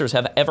investors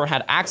have ever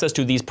had access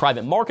to these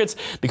private markets,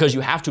 because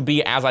you have to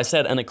be, as I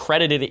said, an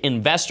accredited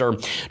investor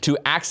to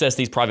access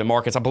these private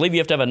markets. I believe you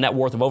have to have a net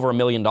worth of over $1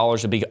 million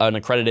to be an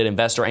accredited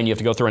investor, and you have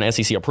to go through an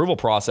SEC approval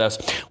process.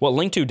 What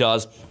Linqto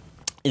does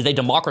is they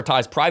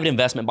democratize private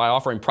investment by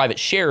offering private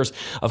shares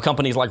of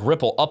companies like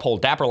Ripple,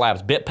 Uphold, Dapper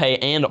Labs,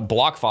 BitPay, and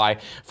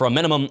BlockFi for a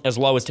minimum as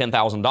low as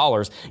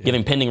 $10,000,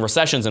 giving pending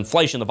recessions,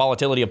 inflation, the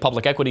volatility of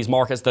public equities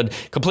markets, the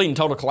complete and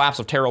total collapse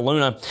of Terra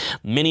Luna.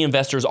 Many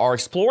investors are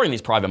exploring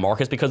these private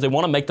markets because they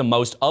want to make the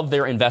most of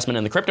their investment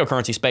in the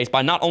cryptocurrency space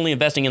by not only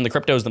investing in the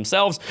cryptos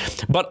themselves,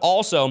 but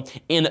also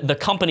in the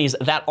companies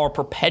that are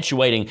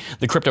perpetuating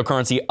the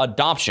cryptocurrency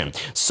adoption,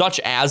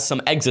 such as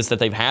some exits that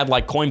they've had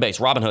like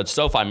Coinbase, Robinhood,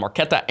 SoFi,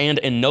 Marqeta, and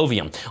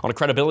Novium. On a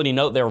credibility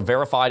note, they're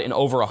verified in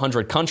over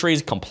 100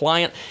 countries,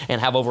 compliant,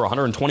 and have over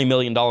 $120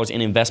 million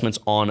in investments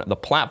on the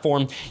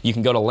platform. You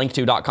can go to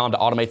Linqto.com to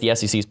automate the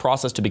SEC's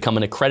process to become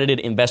an accredited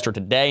investor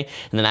today,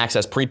 and then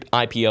access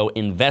pre-IPO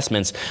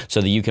investments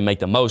so that you can make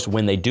the most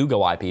when they do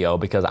go IPO,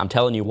 because I'm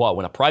telling you what,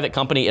 when a private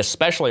company,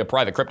 especially a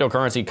private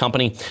cryptocurrency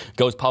company,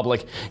 goes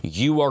public,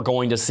 you are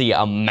going to see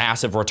a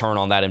massive return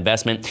on that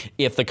investment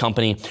if the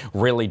company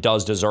really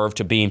does deserve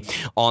to be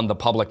on the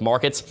public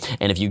markets.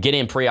 And if you get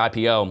in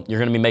pre-IPO,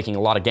 you're going to be making a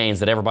lot of gains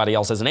that everybody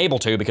else isn't able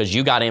to because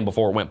you got in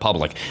before it went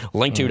public.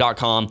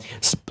 Linqto.com.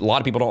 A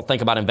lot of people don't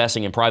think about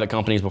investing in private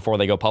companies before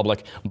they go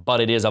public, but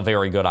it is a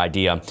very good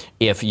idea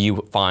if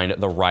you find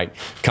the right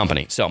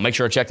company. So make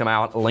sure to check them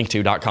out.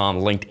 Linqto.com,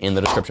 linked in the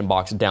description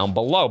box down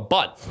below.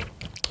 But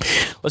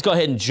let's go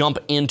ahead and jump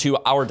into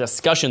our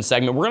discussion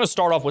segment. We're going to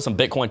start off with some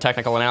Bitcoin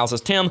technical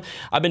analysis. Tim,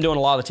 I've been doing a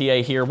lot of the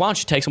TA here. Why don't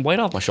you take some weight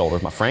off my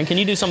shoulders, my friend? Can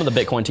you do some of the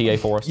Bitcoin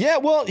TA for us? Yeah,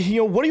 well, what do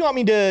you want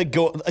me to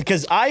go?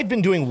 Because I've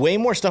been doing way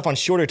more stuff on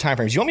shorter time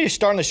frames. You want me to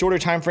start on the shorter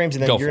time frames,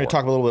 and then you're going to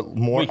talk a little bit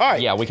more? All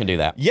right. Yeah, we can do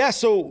that. Yeah,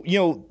 so,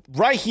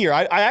 right here,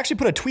 I actually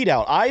put a tweet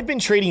out. I've been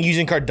trading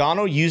using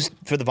Cardano used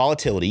for the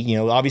volatility. You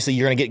know, obviously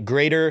you're going to get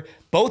greater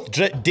both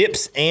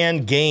dips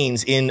and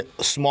gains in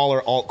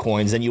smaller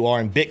altcoins than you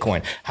are in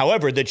Bitcoin.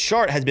 However, the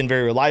chart has been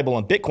very reliable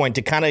on Bitcoin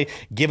to kind of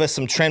give us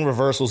some trend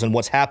reversals and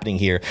what's happening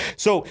here.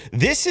 So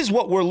this is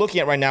what we're looking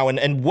at right now,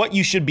 and what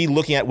you should be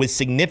looking at with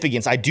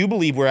significance. I do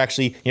believe we're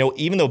actually, you know,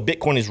 even though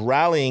Bitcoin is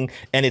rallying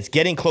and it's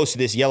getting close to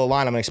this yellow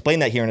line, I'm going to explain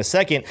that here in a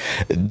second.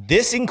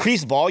 This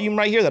increased volume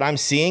right here that I'm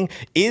seeing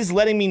is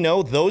letting me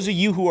know, those of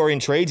you who are in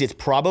trades, it's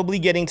probably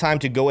getting time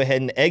to go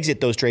ahead and exit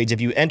those trades if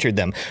you entered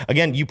them.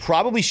 Again, you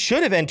probably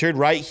should have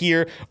entered right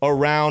here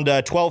around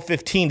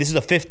 12:15. This is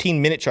a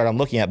 15-minute chart I'm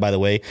looking at, by the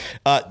way.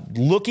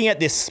 Looking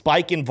at this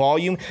spike in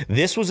volume,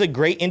 this was a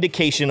great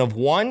indication of,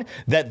 one,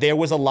 that there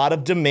was a lot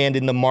of demand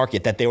in the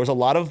market, that there was a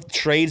lot of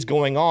trades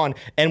going on,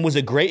 and was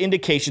a great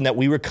indication that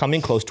we were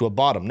coming close to a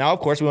bottom. Now, of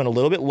course, we went a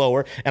little bit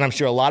lower, and I'm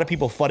sure a lot of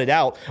people fudded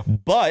out,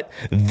 but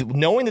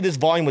knowing that this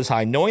volume was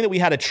high, knowing that we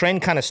had a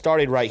trend kind of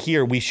started right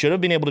here, we should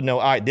have been able to know,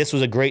 all right, this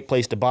was a great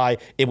place to buy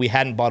if we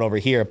hadn't bought over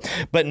here.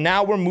 But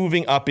now we're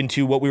moving up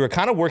into what we were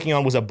kind of working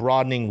on, was a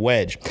broadening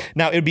wedge.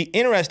 Now, it would be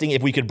interesting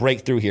if we could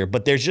break through here,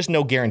 but there's just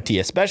no guarantee,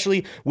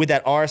 especially with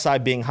that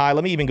RSI being high.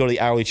 Let me even go to the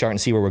hourly chart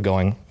and see where we're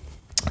going.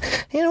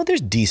 You know,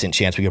 there's decent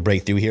chance we could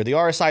break through here. The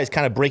RSI is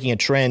kind of breaking a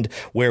trend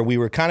where we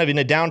were kind of in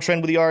a downtrend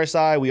with the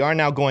RSI. We are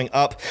now going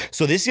up.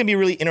 So this is going to be a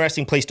really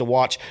interesting place to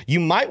watch. You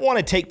might want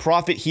to take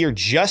profit here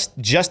just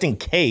in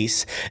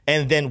case,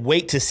 and then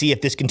wait to see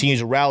if this continues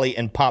to rally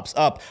and pops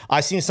up.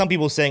 I've seen some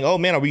people saying, oh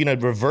man, are we going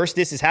to reverse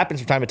this? This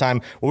happens from time to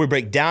time where we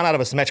break down out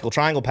of a symmetrical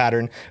triangle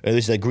pattern.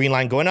 There's a green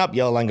line going up,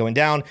 yellow line going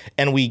down,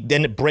 and we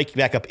then break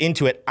back up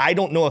into it. I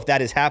don't know if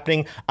that is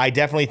happening. I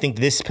definitely think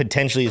this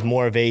potentially is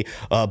more of a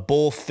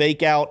bull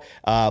fake out.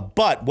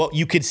 But what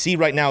you could see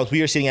right now is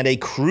we are sitting at a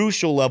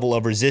crucial level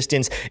of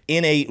resistance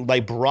in a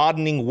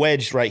broadening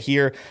wedge right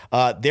here.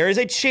 There is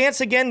a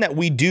chance again that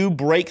we do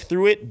break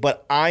through it,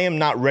 but I am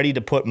not ready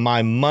to put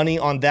my money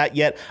on that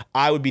yet.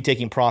 I would be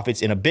taking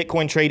profits in a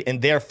Bitcoin trade,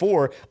 and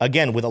therefore,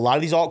 again, with a lot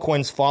of these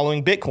altcoins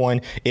following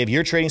Bitcoin, if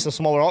you're trading some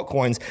smaller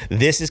altcoins,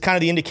 this is kind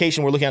of the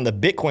indication we're looking at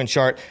the Bitcoin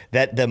chart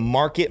that the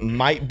market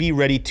might be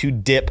ready to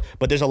dip,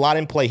 but there's a lot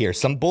in play here.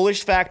 Some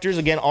bullish factors,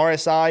 again,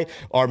 RSI,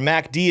 our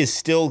MACD is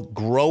still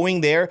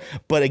growing there,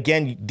 but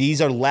again,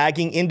 these are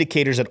lagging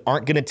indicators that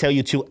aren't going to tell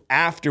you till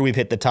after we've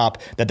hit the top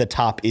that the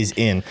top is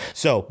in.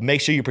 So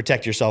make sure you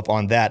protect yourself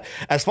on that.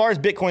 As far as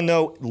Bitcoin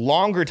though,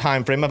 longer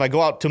time frame, if I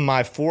go out to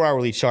my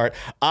 4-hourly chart,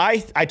 I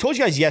told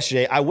you guys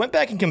yesterday, I went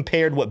back and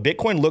compared what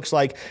Bitcoin looks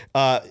like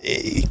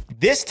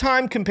this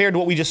time compared to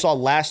what we just saw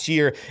last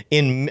year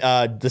in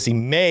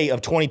May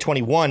of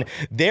 2021.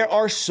 There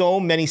are so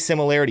many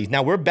similarities.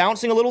 Now we're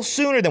bouncing a little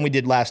sooner than we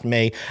did last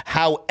May.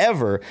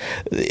 However,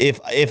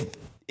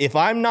 if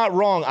I'm not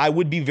wrong, I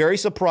would be very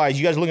surprised.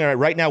 You guys are looking at it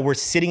right now. We're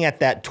sitting at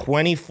that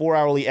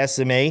 24-hourly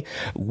SMA.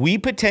 We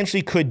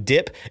potentially could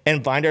dip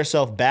and find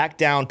ourselves back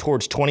down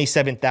towards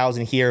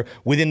 27,000 here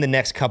within the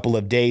next couple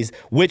of days,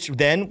 which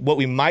then what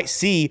we might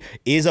see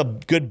is a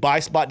good buy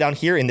spot down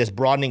here in this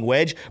broadening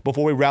wedge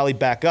before we rally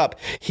back up.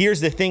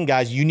 Here's the thing,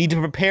 guys. You need to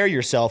prepare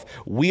yourself.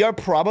 We are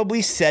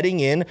probably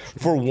setting in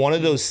for one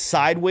of those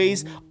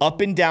sideways,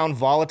 up and down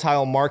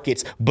volatile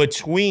markets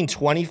between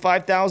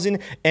 25,000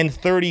 and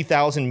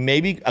 30,000,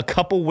 maybe a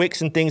couple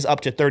wicks and things up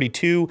to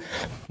 32.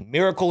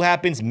 Miracle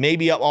happens,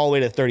 maybe up all the way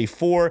to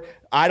 34.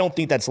 I don't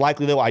think that's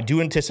likely, though. I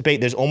do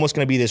anticipate there's almost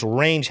going to be this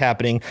range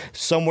happening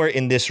somewhere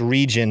in this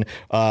region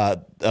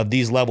of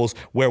these levels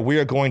where we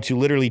are going to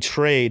literally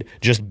trade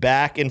just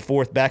back and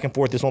forth, back and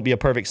forth. This won't be a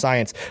perfect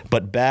science,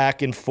 but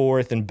back and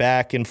forth and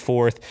back and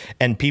forth.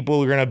 And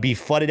people are going to be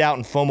flooded out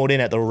and FOMO'd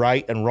in at the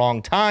right and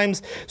wrong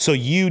times. So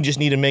you just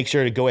need to make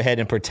sure to go ahead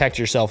and protect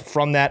yourself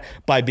from that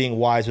by being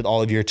wise with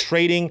all of your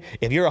trading.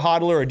 If you're a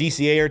hodler or a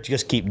DCAer,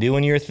 just keep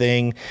doing your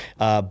thing.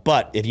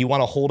 But if you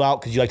want to hold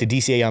out because you like to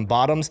DCA on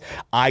bottoms,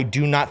 I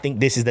do not think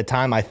this is the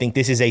time. I think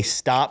this is a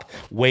stop,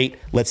 wait,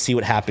 let's see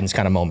what happens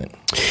kind of moment.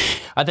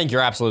 I think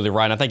you're absolutely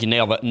right. I think you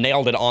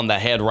nailed it on the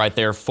head right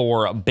there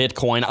for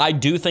Bitcoin. I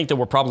do think that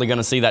we're probably going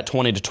to see that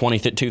 $20,000 to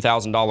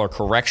 $22,000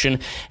 correction,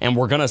 and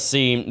we're going to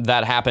see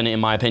that happen, in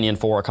my opinion,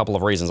 for a couple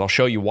of reasons. I'll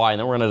show you why, and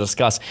then we're going to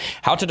discuss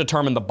how to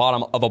determine the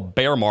bottom of a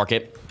bear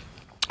market.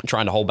 I'm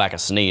trying to hold back a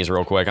sneeze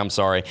real quick. I'm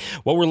sorry.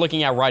 What we're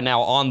looking at right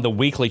now on the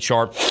weekly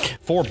chart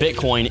for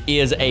Bitcoin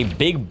is a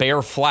big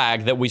bear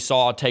flag that we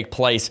saw take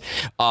place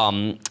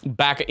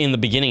back in the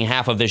beginning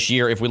half of this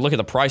year. If we look at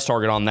the price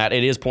target on that,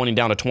 it is pointing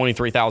down to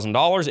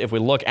 $23,000. If we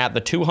look at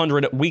the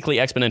 200 weekly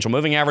exponential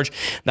moving average,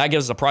 that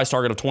gives us a price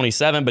target of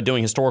 27. But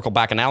doing historical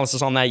back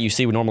analysis on that, you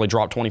see we normally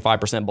drop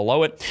 25%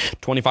 below it.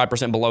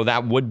 25% below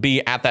that would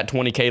be at that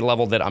 20K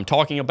level that I'm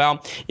talking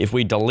about. If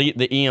we delete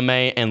the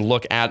EMA and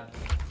look at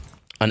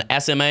an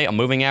SMA, a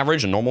moving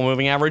average, a normal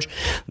moving average,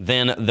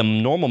 then the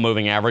normal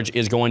moving average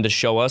is going to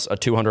show us, a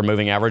 200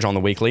 moving average on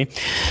the weekly,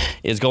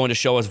 is going to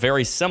show us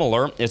very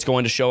similar. It's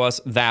going to show us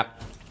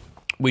that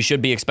we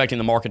should be expecting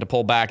the market to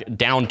pull back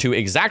down to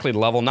exactly the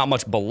level, not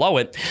much below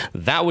it.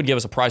 That would give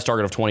us a price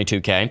target of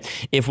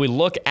 22K. If we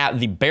look at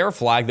the bear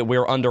flag that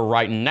we're under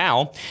right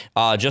now,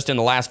 just in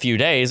the last few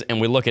days, and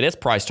we look at its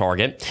price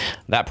target,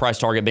 that price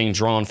target being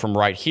drawn from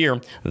right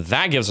here,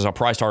 that gives us a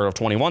price target of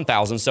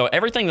 21,000. So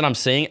everything that I'm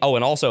seeing,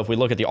 and also if we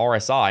look at the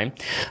RSI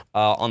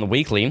on the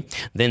weekly,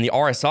 then the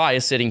RSI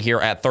is sitting here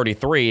at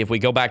 33. If we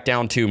go back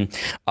down to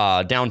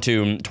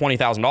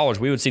 $20,000,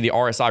 we would see the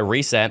RSI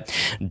reset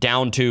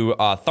down to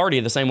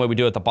 30, the same way we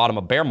do at the bottom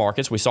of bear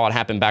markets. We saw it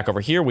happen back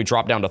over here. We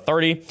dropped down to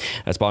 30.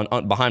 That's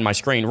behind my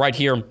screen. Right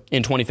here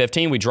in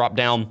 2015, we dropped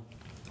down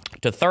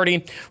to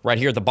 30. Right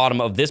here at the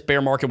bottom of this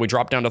bear market, we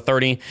dropped down to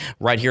 30.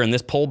 Right here in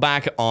this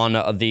pullback on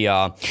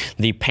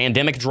the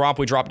pandemic drop,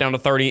 we dropped down to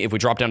 30. If we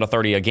drop down to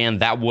 30 again,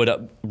 that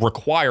would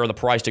require the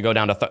price to go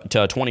down to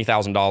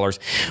 $20,000.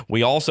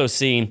 We also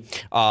see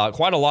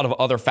quite a lot of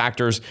other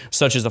factors,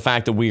 such as the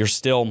fact that we are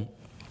still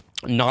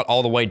not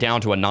all the way down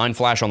to a 9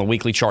 flash on the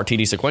weekly chart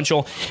TD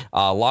sequential.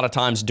 A lot of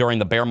times during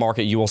the bear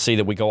market, you will see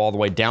that we go all the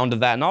way down to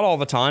that. Not all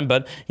the time,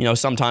 but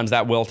sometimes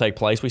that will take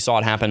place. We saw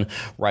it happen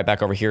right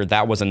back over here.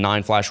 That was a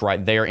 9 flash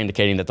right there,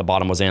 indicating that the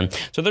bottom was in.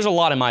 So there's a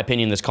lot, in my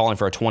opinion, that's calling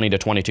for a $20,000 to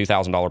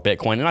 $22,000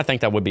 Bitcoin, and I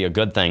think that would be a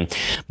good thing.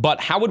 But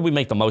how would we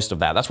make the most of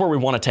that? That's where we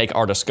want to take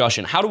our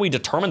discussion. How do we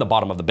determine the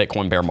bottom of the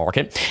Bitcoin bear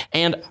market,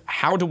 and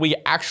how do we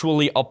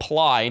actually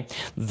apply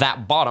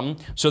that bottom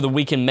so that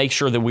we can make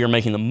sure that we are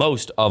making the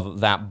most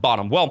of that bottom?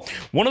 Well,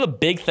 one of the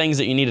big things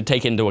that you need to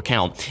take into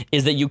account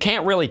is that you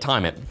can't really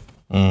time it.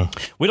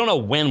 We don't know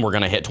when we're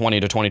going to hit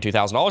 $20,000 to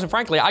 $22,000, and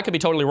frankly, I could be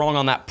totally wrong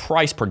on that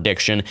price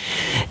prediction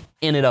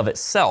in and of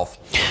itself.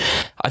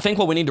 I think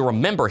what we need to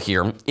remember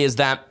here is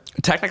that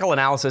technical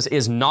analysis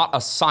is not a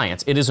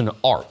science, it is an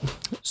art.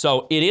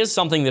 So it is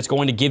something that's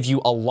going to give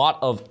you a lot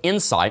of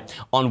insight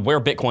on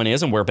where Bitcoin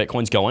is and where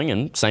Bitcoin's going,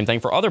 and same thing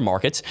for other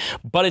markets,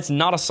 but it's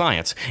not a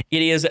science.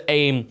 It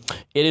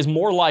is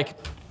more like,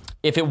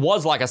 if it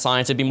was like a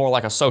science, it'd be more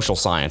like a social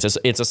science.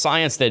 It's a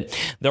science that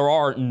there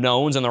are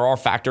knowns and there are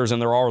factors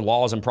and there are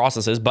laws and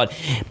processes, but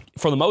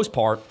for the most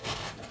part,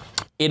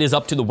 it is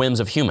up to the whims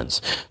of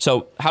humans.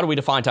 So how do we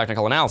define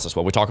technical analysis?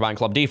 Well, we talk about in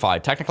Club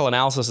DeFi. Technical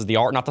analysis is the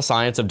art, not the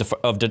science,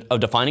 of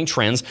defining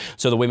trends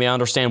so that we may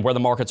understand where the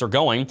markets are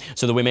going,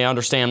 so that we may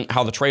understand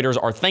how the traders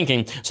are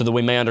thinking, so that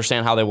we may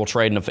understand how they will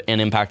trade and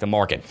impact the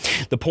market.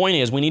 The point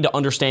is, we need to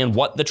understand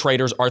what the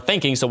traders are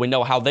thinking so we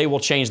know how they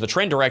will change the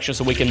trend direction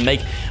so we can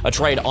make a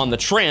trade on the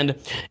trend,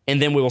 and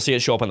then we will see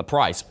it show up in the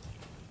price.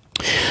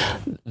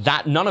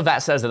 That none of that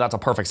says that that's a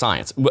perfect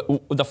science.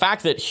 The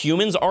fact that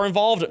humans are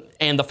involved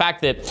and the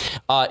fact that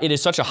it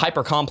is such a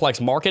hyper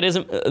complex market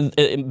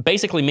it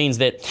basically means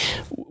that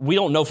we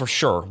don't know for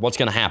sure what's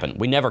going to happen.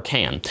 We never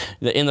can.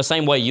 In the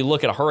same way, you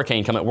look at a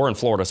hurricane coming. We're in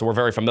Florida, so we're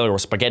very familiar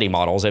with spaghetti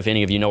models. If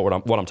any of you know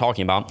what I'm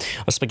talking about,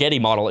 a spaghetti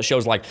model, it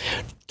shows like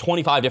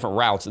 25 different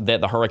routes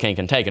that the hurricane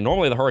can take, and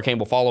normally the hurricane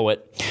will follow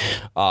it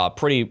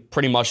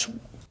pretty much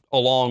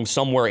along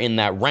somewhere in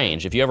that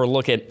range. If you ever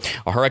look at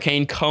a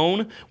hurricane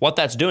cone, what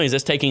that's doing is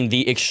it's taking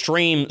the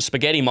extreme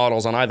spaghetti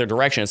models on either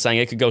direction and saying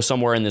it could go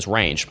somewhere in this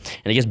range.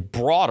 And it gets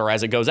broader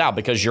as it goes out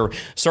because your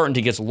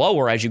certainty gets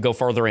lower as you go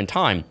further in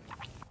time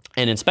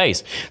and in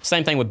space.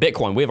 Same thing with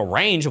Bitcoin. We have a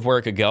range of where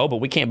it could go,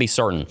 but we can't be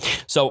certain.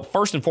 So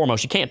first and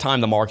foremost, you can't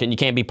time the market and you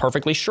can't be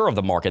perfectly sure of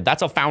the market.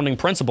 That's a founding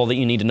principle that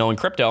you need to know in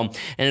crypto,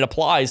 and it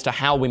applies to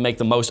how we make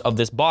the most of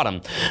this bottom.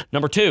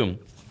 Number two,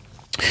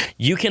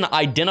 you can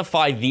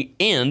identify the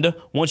end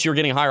once you're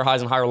getting higher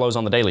highs and higher lows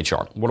on the daily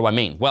chart. What do I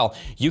mean? Well,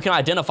 you can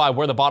identify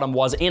where the bottom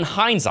was in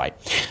hindsight.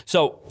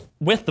 So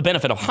with the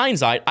benefit of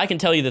hindsight, I can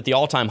tell you that the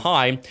all-time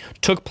high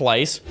took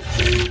place.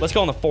 Let's go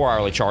on the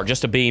 4-hourly chart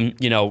just to be,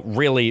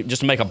 really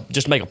just to make a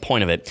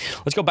point of it.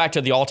 Let's go back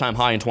to the all-time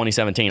high in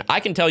 2017. I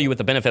can tell you with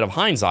the benefit of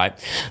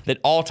hindsight that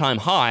all-time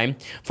high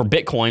for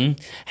Bitcoin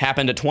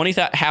happened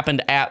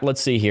at let's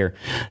see here,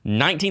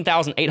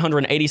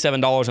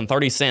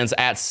 $19,887.30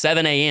 at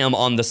 7 a.m.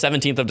 on the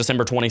 17th of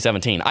December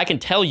 2017. I can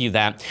tell you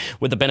that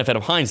with the benefit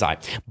of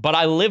hindsight, but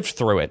I lived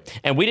through it,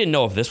 and we didn't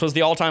know if this was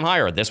the all-time high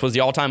or this was the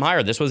all-time high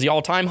or this was the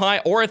all-time high,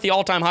 or if the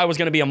all-time high was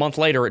going to be a month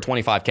later at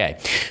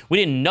 25K. We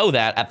didn't know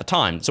that at the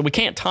time, so we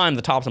can't time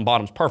the tops and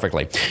bottoms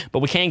perfectly, but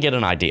we can get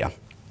an idea.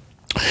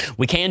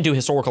 We can do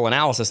historical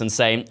analysis and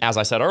say, as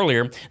I said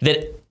earlier,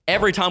 that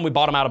every time we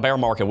bottom out a bear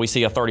market, we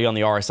see a 30 on the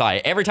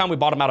RSI. Every time we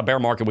bottom out a bear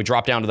market, we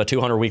drop down to the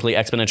 200 weekly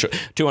exponential,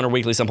 200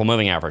 weekly simple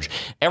moving average.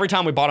 Every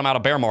time we bottom out a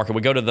bear market,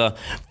 we go to the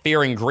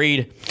fear and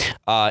greed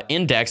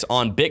index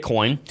on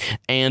Bitcoin,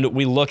 and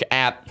we look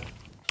at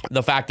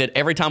the fact that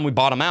every time we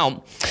bottom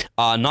out,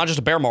 not just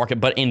a bear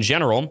market, but in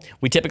general,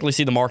 we typically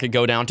see the market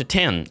go down to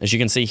 10. As you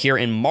can see here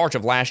in March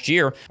of last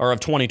year, or of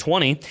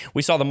 2020,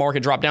 we saw the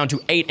market drop down to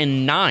 8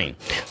 and 9.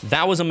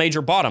 That was a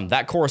major bottom.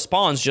 That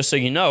corresponds, just so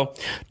you know,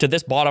 to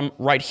this bottom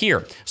right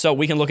here. So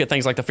we can look at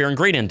things like the fear and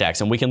greed index,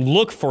 and we can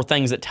look for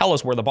things that tell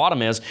us where the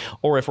bottom is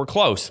or if we're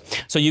close.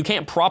 So you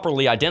can't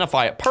properly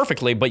identify it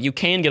perfectly, but you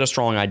can get a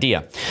strong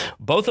idea.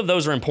 Both of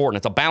those are important.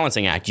 It's a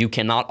balancing act. You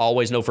cannot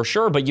always know for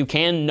sure, but you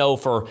can know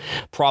for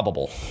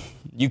probable.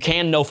 You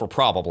can know for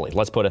probably,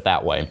 let's put it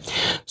that way.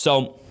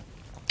 So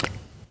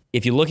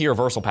if you look at your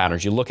reversal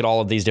patterns, you look at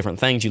all of these different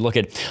things, you look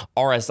at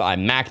RSI,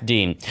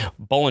 MACD,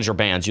 Bollinger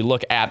Bands, you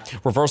look at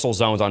reversal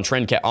zones on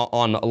trend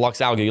on Lux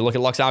Algo, you look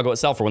at Lux Algo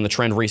itself for when the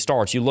trend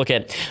restarts, you look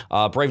at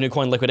Brave New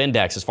Coin Liquid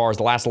Index as far as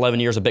the last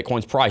 11 years of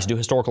Bitcoin's price, do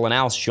historical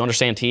analysis, you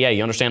understand TA,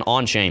 you understand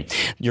on-chain,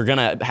 you're going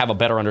to have a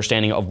better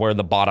understanding of where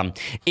the bottom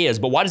is.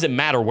 But why does it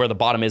matter where the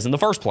bottom is in the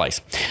first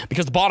place?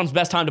 Because the bottom's the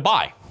best time to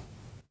buy.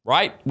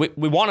 Right?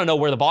 We want to know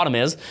where the bottom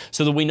is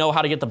so that we know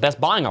how to get the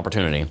best buying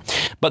opportunity.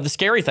 But the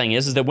scary thing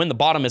is that when the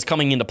bottom is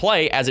coming into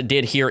play, as it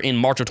did here in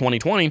March of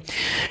 2020,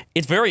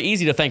 it's very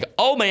easy to think,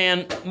 oh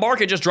man,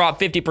 market just dropped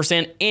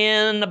 50%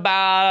 in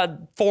about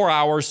 4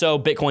 hours, so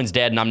Bitcoin's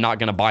dead and I'm not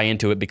going to buy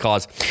into it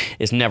because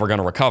it's never going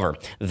to recover.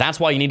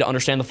 That's why you need to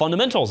understand the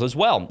fundamentals as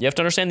well. You have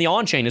to understand the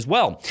on-chain as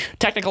well.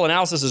 Technical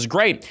analysis is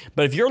great,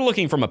 but if you're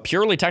looking from a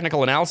purely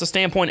technical analysis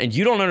standpoint and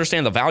you don't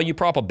understand the value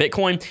prop of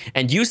Bitcoin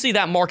and you see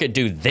that market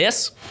do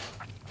this,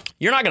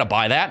 you're not going to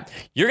buy that.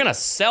 You're going to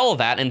sell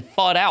that and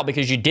FUD out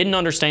because you didn't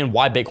understand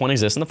why Bitcoin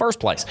exists in the first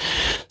place.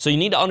 So you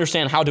need to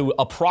understand how to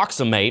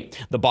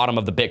approximate the bottom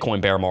of the Bitcoin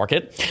bear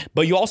market,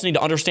 but you also need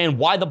to understand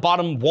why the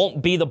bottom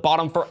won't be the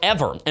bottom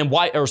forever and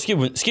why, or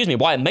excuse me,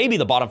 why it may be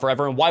the bottom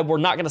forever and why we're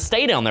not going to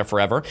stay down there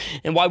forever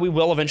and why we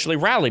will eventually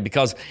rally,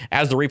 because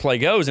as the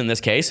replay goes in this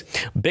case,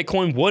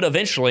 Bitcoin would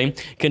eventually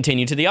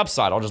continue to the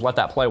upside. I'll just let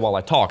that play while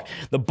I talk.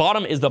 The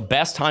bottom is the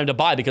best time to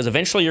buy because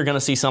eventually you're going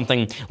to see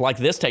something like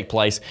this take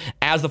place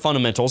as the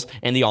fundamentals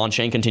and the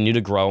on-chain continue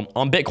to grow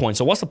on Bitcoin.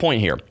 So what's the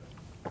point here?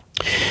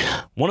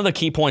 One of the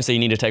key points that you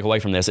need to take away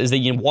from this is that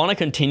you want to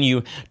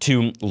continue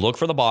to look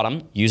for the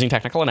bottom using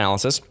technical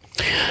analysis,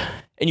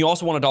 and you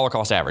also want a dollar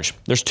cost average.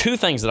 There's two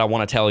things that I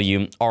want to tell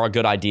you are a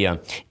good idea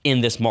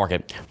in this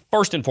market.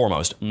 First and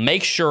foremost,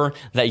 make sure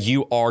that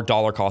you are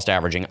dollar cost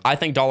averaging. I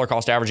think dollar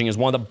cost averaging is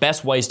one of the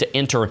best ways to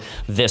enter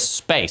this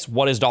space.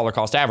 What is dollar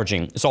cost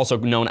averaging? It's also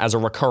known as a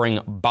recurring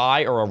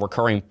buy or a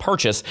recurring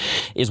purchase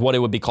is what it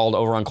would be called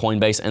over on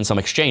Coinbase and some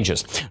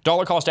exchanges.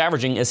 Dollar cost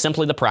averaging is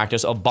simply the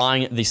practice of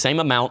buying the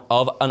same amount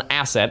of an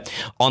asset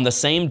on the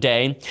same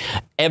day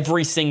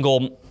every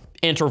single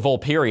interval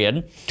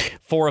period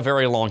for a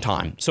very long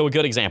time. So a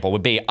good example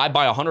would be I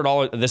buy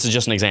 $100. This is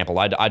just an example.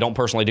 I don't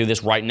personally do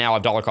this right now.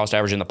 I've dollar cost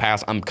averaged in the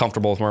past. I'm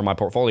comfortable with where my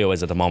portfolio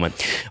is at the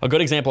moment. A good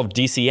example of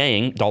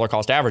DCAing, dollar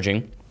cost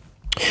averaging,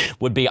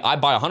 would be I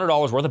buy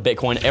 $100 worth of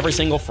Bitcoin every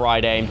single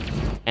Friday,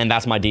 and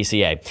that's my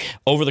DCA.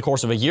 Over the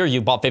course of a year,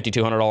 you bought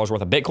 $5,200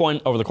 worth of Bitcoin.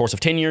 Over the course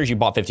of 10 years, you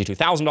bought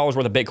 $52,000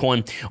 worth of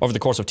Bitcoin. Over the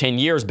course of 10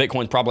 years,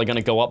 Bitcoin's probably going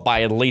to go up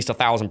by at least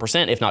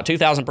 1,000%, if not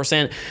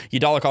 2,000%. You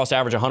dollar cost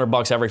average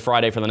 $100 every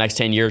Friday for the next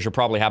 10 years. You'll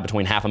probably have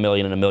between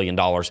 $500,000 and $1 million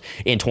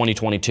in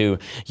 2022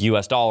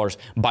 US dollars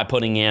by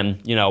putting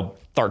in,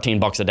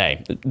 $13 a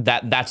day.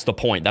 That's the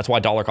point. That's why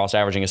dollar cost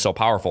averaging is so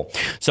powerful.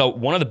 So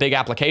one of the big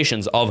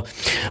applications of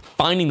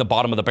finding the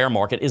bottom of the bear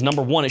market is,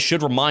 number one, it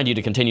should remind you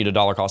to continue to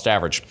dollar cost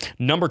average.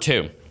 Number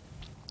two,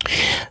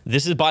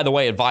 this is, by the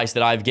way, advice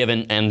that I've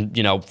given, and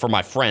for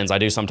my friends, I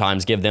do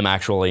sometimes give them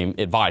actually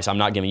advice. I'm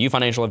not giving you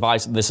financial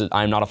advice.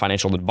 I'm not a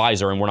financial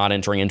advisor, and we're not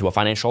entering into a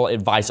financial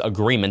advice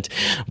agreement.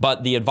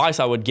 But the advice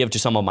I would give to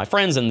some of my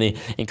friends and the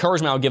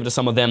encouragement I would give to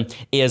some of them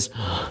is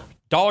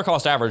dollar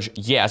cost average,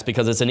 yes,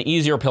 because it's an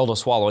easier pill to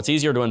swallow. It's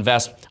easier to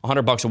invest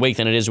 $100 a week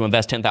than it is to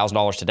invest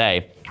 $10,000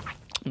 today.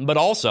 But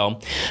also,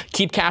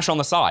 keep cash on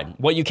the side.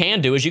 What you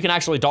can do is you can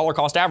actually dollar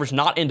cost average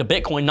not into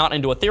Bitcoin, not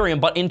into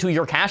Ethereum, but into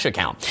your cash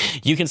account.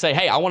 You can say,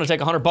 hey, I want to take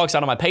 $100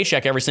 out of my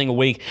paycheck every single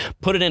week,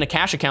 put it in a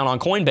cash account on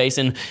Coinbase,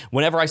 and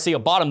whenever I see a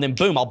bottom, then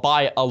boom, I'll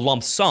buy a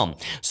lump sum.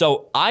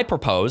 So I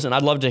propose, and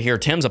I'd love to hear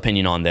Tim's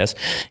opinion on this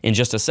in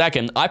just a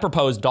second, I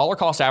propose dollar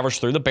cost average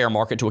through the bear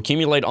market to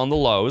accumulate on the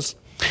lows,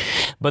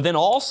 but then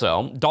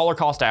also dollar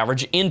cost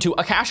average into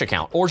a cash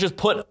account, or just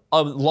put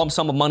a lump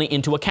sum of money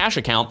into a cash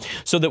account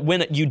so that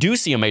when you do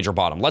see a major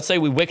bottom, let's say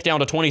we wick down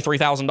to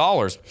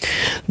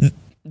 $23,000,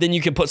 then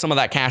you can put some of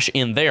that cash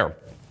in there.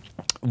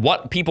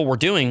 What people were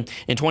doing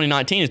in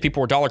 2019 is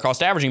people were dollar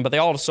cost averaging, but they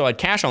also had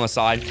cash on the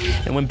side.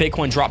 And when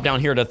Bitcoin dropped down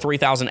here to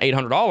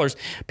 $3,800,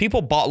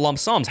 people bought lump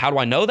sums. How do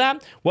I know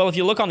that? Well, if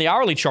you look on the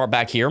hourly chart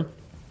back here,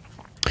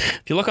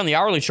 if you look on the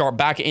hourly chart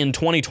back in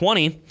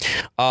 2020,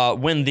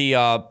 when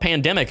the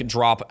pandemic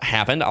drop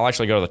happened, I'll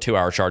actually go to the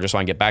 2-hour chart just so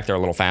I can get back there a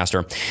little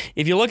faster.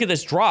 If you look at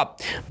this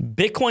drop,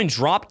 Bitcoin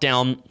dropped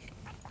down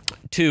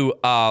to,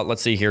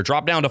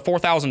 dropped down to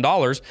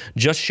 $4,000,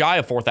 just shy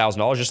of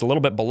 $4,000, just a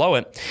little bit below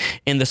it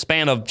in the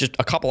span of just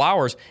a couple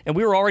hours. And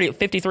we were already at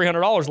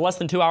 $5,300 less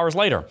than 2 hours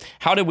later.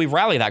 How did we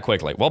rally that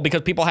quickly? Well,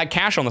 because people had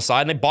cash on the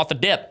side and they bought the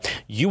dip.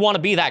 You want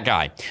to be that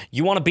guy.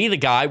 You want to be the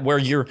guy where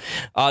you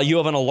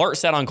have an alert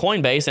set on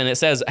Coinbase and it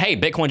says, hey,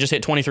 Bitcoin just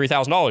hit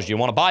 $23,000. You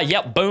want to buy?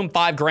 Yep, boom,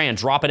 $5,000,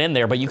 drop it in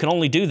there. But you can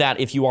only do that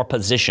if you are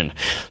positioned.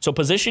 So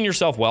position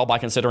yourself well by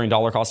considering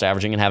dollar cost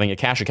averaging and having a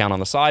cash account on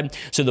the side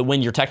so that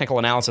when your technical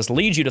analysis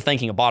leads you to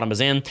thinking a bottom is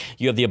in,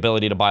 you have the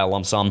ability to buy a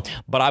lump sum.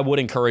 But I would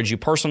encourage you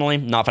personally,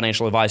 not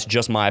financial advice,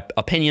 just my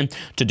opinion,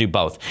 to do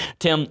both.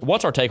 Tim,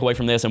 what's our takeaway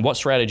from this, and what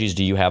strategies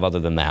do you have other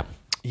than that?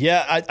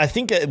 Yeah, I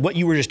think that what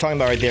you were just talking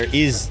about right there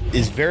is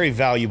very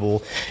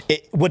valuable.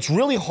 What's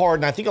really hard,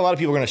 and I think a lot of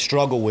people are going to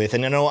struggle with,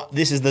 and I know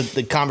this is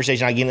the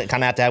conversation I kind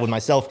of have to have with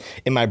myself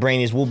in my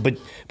brain is, well,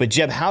 but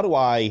Jeb, how do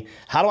I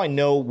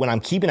know when I'm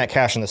keeping that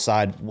cash on the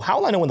side? How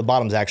will I know when the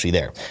bottom's actually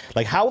there?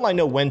 Like, how will I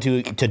know when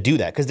to do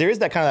that? Because there is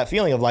that kind of that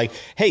feeling of like,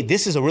 hey,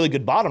 this is a really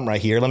good bottom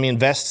right here. Let me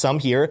invest some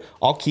here.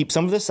 I'll keep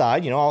some of the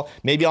side.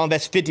 Maybe I'll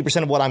invest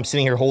 50% of what I'm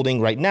sitting here holding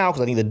right now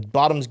because I think the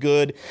bottom's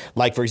good.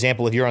 Like, for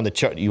example, if you're on the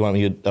chart, you want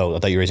me to, I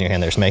thought you were raising your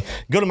hand there, Smay.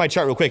 Go to my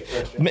chart real quick.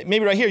 Maybe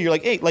right here, you're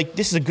like, hey, like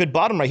this is a good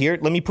bottom right here.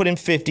 Let me put in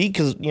 50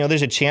 because,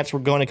 there's a chance we're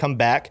going to come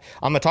back.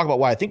 I'm going to talk about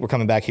why I think we're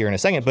coming back here in a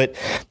second. But,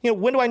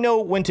 when do I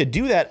know when to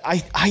do that?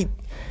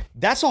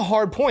 That's a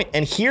hard point.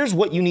 And here's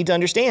what you need to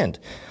understand.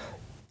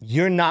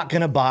 You're not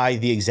going to buy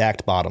the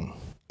exact bottom.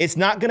 It's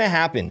not going to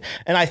happen.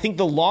 And I think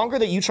the longer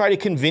that you try to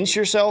convince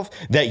yourself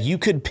that you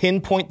could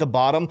pinpoint the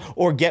bottom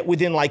or get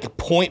within like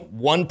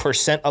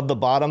 0.1% of the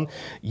bottom,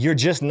 you're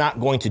just not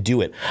going to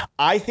do it.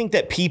 I think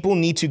that people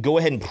need to go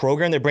ahead and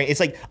program their brain. It's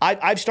like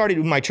I've started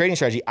with my trading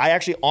strategy. I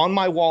actually, on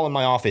my wall in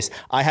my office,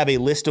 I have a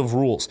list of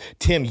rules.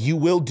 Tim, you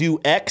will do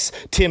X.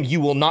 Tim, you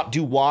will not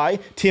do Y.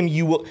 Tim,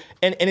 you will.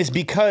 And it's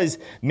because,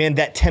 man,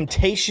 that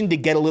temptation to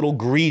get a little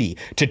greedy,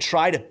 to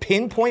try to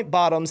pinpoint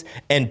bottoms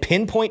and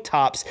pinpoint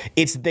tops,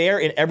 it's there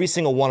in every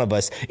single one of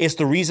us. It's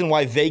the reason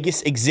why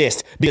Vegas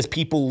exists, because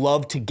people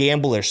love to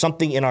gamble. There's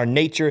something in our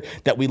nature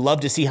that we love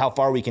to see how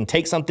far we can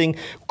take something.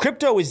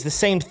 Crypto is the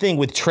same thing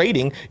with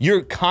trading.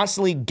 You're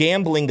constantly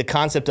gambling the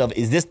concept of,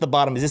 is this the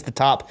bottom? Is this the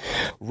top?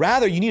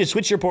 Rather, you need to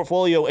switch your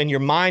portfolio and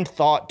your mind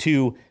thought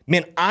to,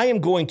 man, I'm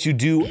going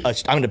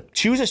to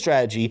choose a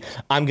strategy.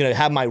 I'm going to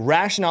have my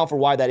rationale for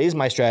why that is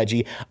my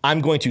strategy. I'm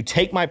going to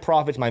take my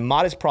profits, my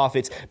modest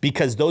profits,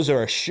 because those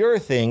are a sure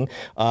thing.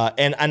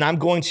 And I'm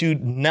going to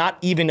not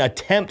even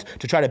attempt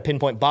to try to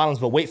pinpoint bottoms,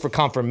 but wait for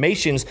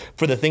confirmations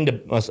for the thing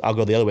to, I'll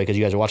go the other way because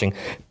you guys are watching,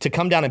 to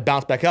come down and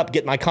bounce back up,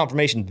 get my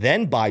confirmation,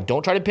 then buy.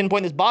 Don't try to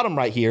pinpoint this bottom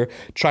right here.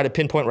 Try to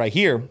pinpoint right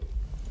here.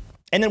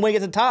 And then when you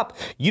get to the top,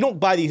 you don't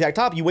buy the exact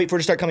top, you wait for it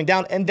to start coming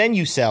down, and then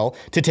you sell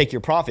to take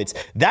your profits.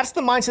 That's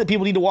the mindset that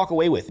people need to walk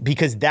away with,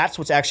 because that's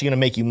what's actually going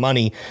to make you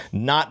money,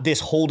 not this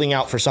holding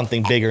out for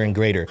something bigger and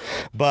greater.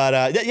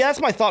 But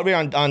that's my thought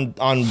here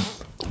on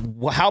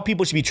how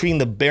people should be treating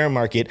the bear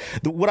market.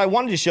 What I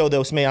wanted to show,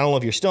 though, Smay, I don't know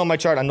if you're still on my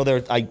chart. I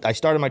know I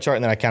started my chart,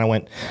 and then I kind of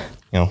went,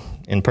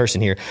 in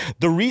person here.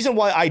 The reason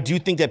why I do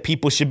think that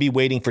people should be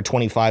waiting for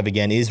 25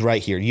 again is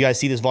right here. You guys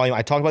see this volume?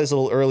 I talked about this a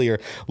little earlier.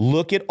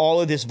 Look at all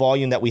of this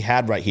volume that we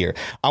had right here.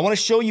 I want to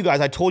show you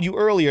guys, I told you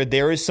earlier,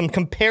 there is some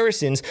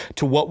comparisons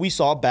to what we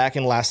saw back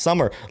in last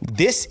summer.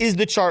 This is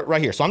the chart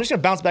right here. So I'm just going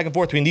to bounce back and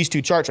forth between these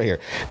two charts right here.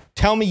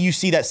 Tell me you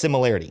see that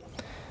similarity.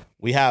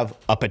 We have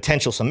a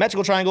potential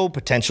symmetrical triangle,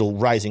 potential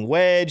rising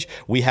wedge.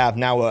 We have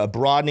now a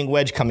broadening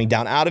wedge coming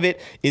down out of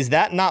it. Does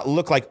that not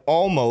look like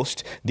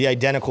almost the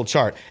identical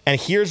chart? And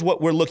here's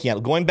what we're looking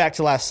at. Going back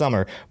to last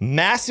summer,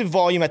 massive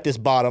volume at this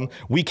bottom.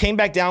 We came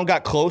back down,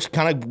 got close,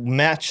 kind of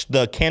matched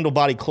the candle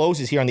body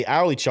closes here on the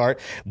hourly chart.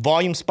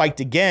 Volume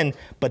spiked again,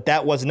 but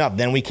that wasn't enough.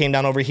 Then we came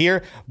down over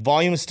here.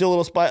 Volume is still a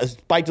little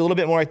spiked a little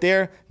bit more right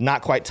there.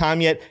 Not quite time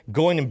yet.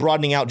 Going and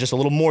broadening out just a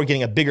little more,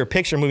 getting a bigger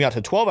picture, moving out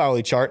to the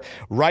 12-hourly chart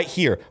right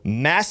here.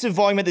 Massive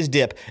volume at this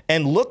dip,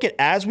 and look at,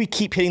 as we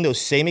keep hitting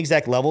those same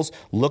exact levels,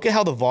 look at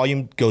how the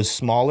volume goes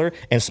smaller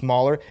and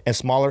smaller and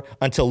smaller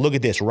until, look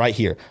at this right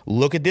here.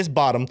 Look at this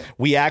bottom.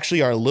 We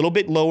actually are a little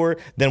bit lower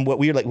than what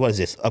we were, like, what is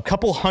this? A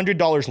couple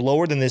 $100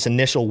 lower than this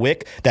initial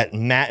wick that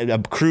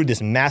accrued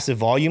this massive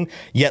volume,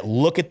 yet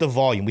look at the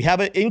volume. We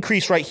have an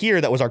increase right here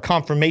that was our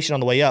confirmation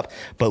on the way up,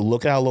 but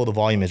look at how low the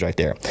volume is right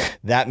there.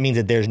 That means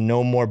that there's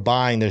no more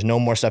buying, there's no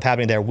more stuff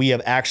happening there. We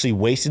have actually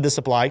wasted the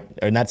supply,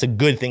 and that's a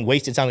good thing.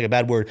 Wasted sounds like a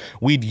bad word.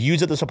 We've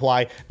used up the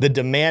supply. The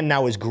demand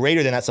now is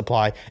greater than that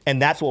supply,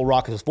 and that's what will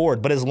rock us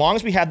forward. But as long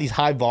as we have these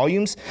high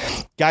volumes,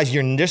 guys,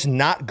 you're just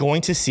not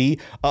going to see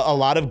a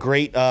lot of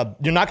great,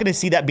 you're not going to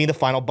see that being the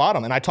final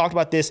bottom. And I talked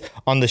about this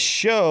on the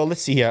show.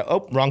 Let's see here.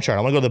 Oh, wrong chart.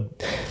 I want to go to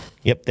the,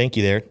 yep, thank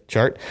you there,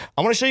 chart.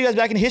 I want to show you guys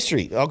back in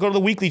history. I'll go to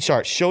the weekly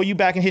chart, show you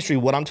back in history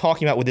what I'm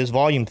talking about with this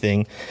volume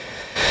thing.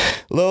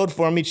 Load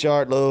for me,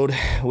 chart, load.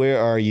 Where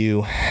are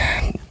you?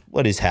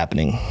 What is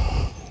happening?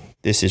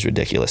 This is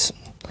ridiculous.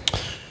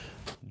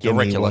 Give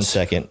me 1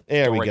 second.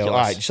 There we go. All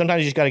right.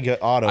 Sometimes you just got to go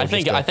auto. I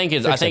think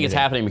it's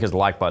happening because the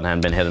like button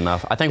hadn't been hit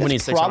enough. I think we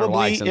need 600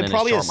 likes, and then it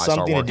probably has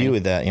something to do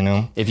with that.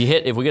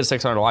 If we get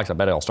 600 likes, I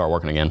bet it'll start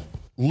working again.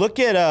 Look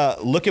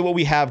at what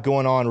we have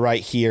going on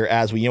right here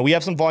as we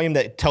have some volume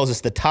that tells us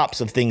the tops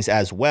of things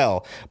as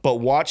well. But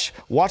watch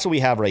what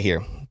we have right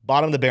here.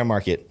 Bottom of the bear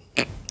market.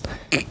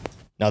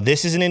 Now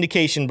this is an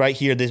indication right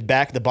here. The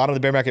bottom of the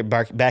bear market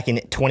back in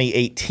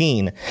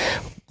 2018.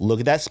 Look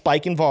at that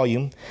spike in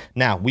volume.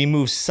 Now, we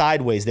moved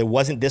sideways. This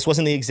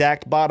wasn't the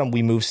exact bottom.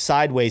 We moved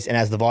sideways, and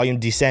as the volume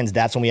descends,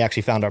 that's when we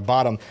actually found our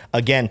bottom.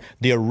 Again,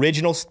 the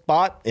original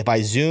spot, if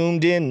I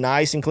zoomed in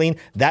nice and clean,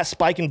 that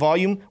spike in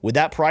volume with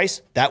that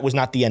price, that was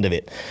not the end of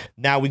it.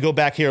 Now, we go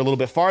back here a little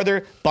bit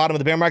farther, bottom of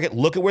the bear market.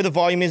 Look at where the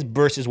volume is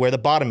versus where the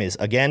bottom is.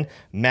 Again,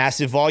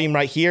 massive volume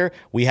right here.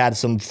 We had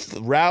some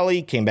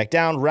rally, came back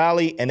down,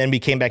 rally, and then we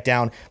came back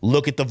down.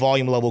 Look at the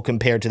volume level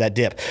compared to that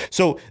dip.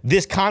 So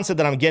this concept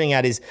that I'm getting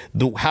at is,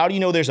 how do you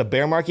know there's a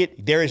bear market?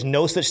 There is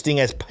no such thing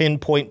as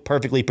pinpoint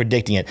perfectly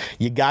predicting it.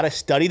 You got to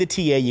study the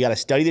TA, you got to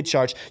study the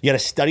charts, you got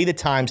to study the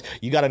times,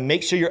 you got to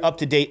make sure you're up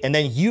to date, and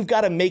then you've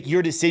got to make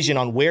your decision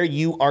on where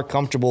you are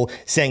comfortable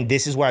saying,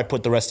 this is where I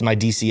put the rest of my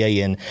DCA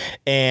in.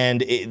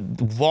 And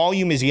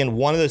volume is, again,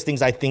 one of those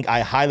things I think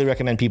I highly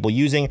recommend people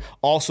using.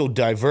 Also,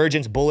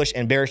 divergence, bullish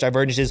and bearish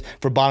divergences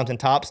for bottoms and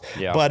tops.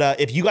 Yeah. But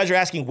if you guys are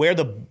asking where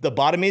the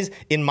bottom is,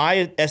 in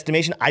my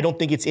estimation, I don't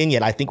think it's in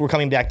yet. I think we're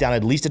coming back down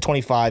at least to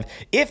 25,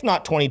 if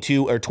not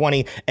 22 or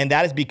 20. And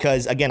that is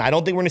because, again, I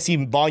don't think we're going to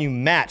see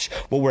volume match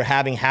what we're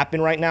having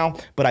happen right now,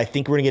 but I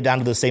think we're going to get down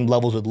to the same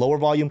levels with lower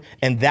volume.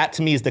 And that,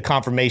 to me, is the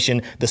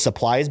confirmation. The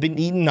supply has been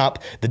eaten up.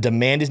 The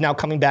demand is now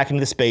coming back into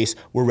the space.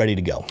 We're ready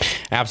to go.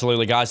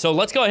 Absolutely, guys. So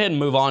let's go ahead and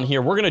move on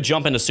here. We're going to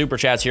jump into Super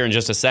Chats here in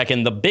just a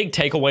second. The big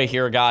takeaway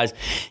here, guys,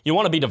 you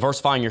want to be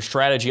diversifying your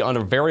strategy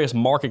under various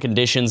market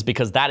conditions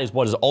because that is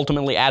what is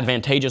ultimately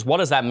advantageous. What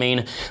does that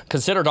mean?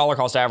 Consider dollar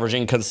cost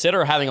averaging.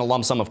 Consider having a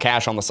lump sum of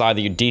cash on the side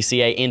that you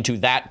DCA into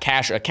that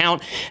cash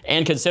account,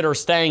 and consider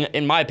staying,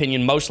 in my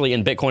opinion, mostly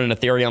in Bitcoin and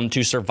Ethereum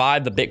to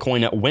survive the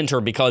Bitcoin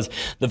winter, because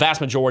the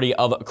vast majority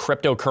of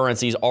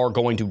cryptocurrencies are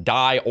going to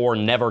die or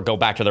never go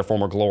back to their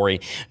former glory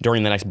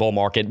during the next bull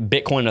market.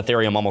 Bitcoin and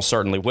Ethereum almost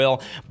certainly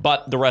will,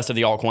 but the rest of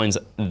the altcoins,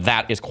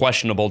 that is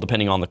questionable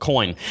depending on the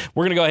coin.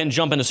 We're going to go ahead and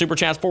jump into Super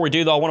Chats. Before we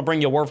do, though, I want to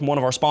bring you a word from one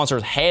of our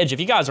sponsors, Hedge. If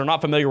you guys are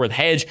not familiar with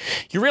Hedge,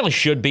 you really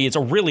should be. It's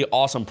a really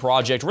awesome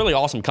project, really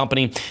awesome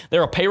company.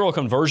 They're a payroll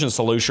conversion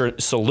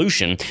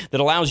solution that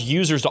allows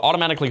users to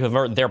automatically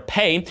convert their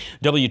pay,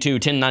 W-2,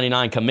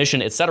 1099,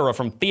 commission, etc.,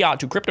 from fiat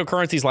to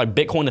cryptocurrencies like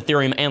Bitcoin,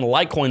 Ethereum, and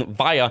Litecoin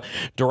via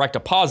direct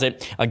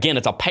deposit. Again,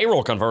 it's a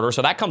payroll converter,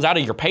 so that comes out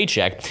of your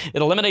paycheck.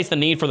 It eliminates the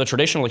need for the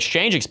traditional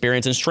exchange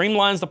experience and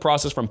streamlines the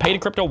process from pay to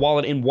crypto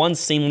wallet in one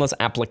seamless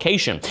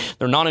application.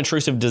 Their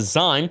non-intrusive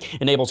design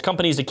enables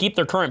companies to keep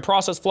their current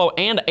process flow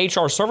and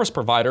HR service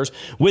providers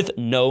with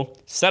no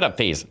setup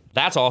fees.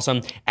 That's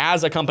awesome.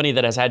 As a company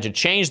that has had to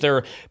change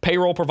their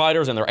payroll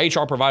providers and their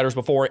HR providers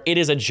before, it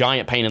is a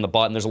giant pain in the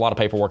butt, and there's a lot of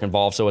paperwork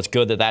involved, so it's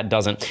good that that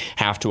doesn't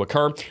have to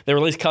occur. They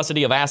release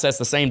custody of assets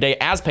the same day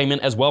as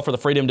payment, as well for the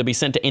freedom to be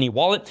sent to any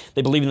wallet.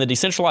 They believe in the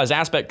decentralized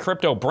aspect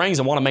crypto brings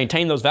and want to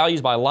maintain those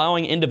values by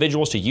allowing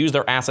individuals to use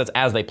their assets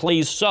as they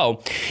please.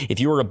 So if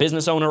you are a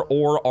business owner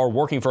or are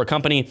working for a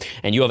company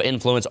and you have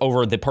influence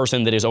over the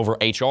person that is over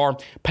HR,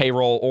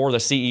 payroll, or the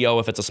CEO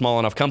if it's a small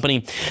enough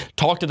company,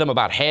 talk to them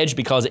about Hedge,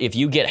 because if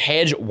you get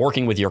Hedge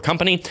working with your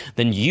company,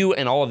 then you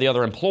and all of the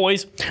other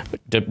employees,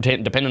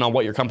 depending on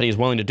what your company is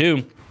willing to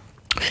do,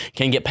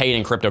 can get paid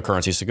in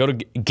cryptocurrency. So go to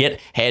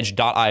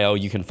gethedge.io.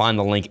 You can find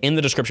the link in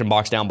the description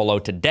box down below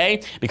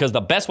today, because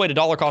the best way to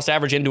dollar cost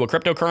average into a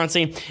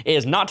cryptocurrency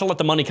is not to let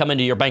the money come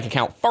into your bank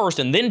account first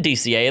and then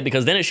DCA it,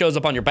 because then it shows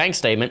up on your bank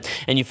statement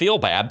and you feel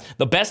bad.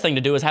 The best thing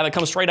to do is have it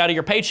come straight out of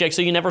your paycheck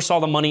so you never saw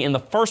the money in the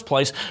first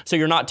place, so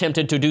you're not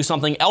tempted to do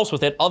something else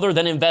with it other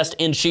than invest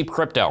in cheap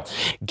crypto.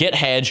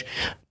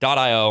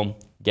 Gethedge.io.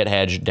 Get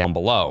Hedge down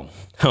below.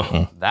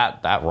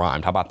 That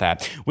rhymed. How about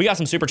that? We got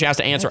some super chats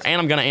to answer,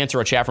 and I'm going to answer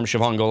a chat from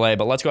Siobhan Golay,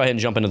 but let's go ahead and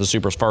jump into the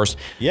supers first.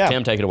 Yeah.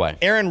 Tim, take it away.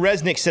 Aaron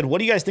Resnick said, what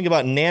do you guys think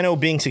about Nano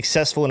being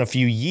successful in a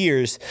few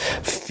years?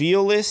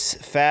 Fearless,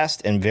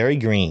 fast, and very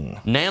green.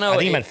 Nano, I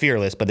think he meant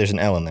fearless, but there's an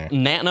L in there.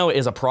 Nano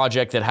is a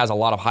project that has a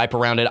lot of hype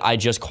around it. I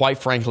just, quite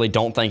frankly,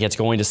 don't think it's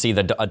going to see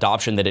the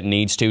adoption that it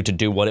needs to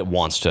do what it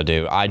wants to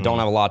do. I don't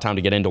have a lot of time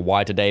to get into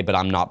why today, but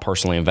I'm not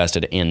personally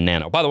invested in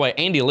Nano. By the way,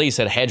 Andy Lee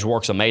said Hedge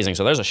works amazing,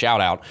 so there's a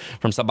shout out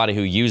from somebody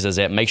who uses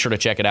it. Make sure to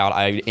check it out.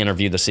 I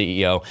interviewed the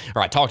CEO,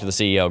 or I talked to the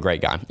CEO.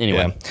 Great guy.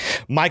 Anyway.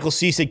 Yeah. Michael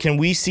C said, can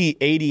we see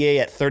ADA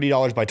at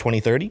 $30 by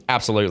 2030?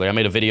 Absolutely. I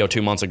made a video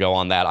 2 months ago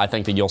on that. I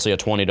think that you'll see a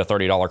 $20 to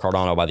 $30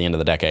 Cardano by the end of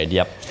the decade.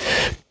 Yep.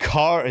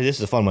 This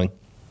is a fun one.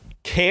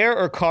 Care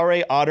or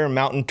Kare Otter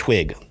Mountain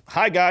Twig.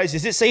 Hi, guys.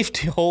 Is it safe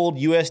to hold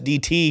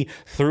USDT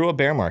through a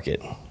bear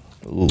market?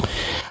 Ooh.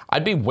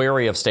 I'd be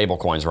wary of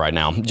stablecoins right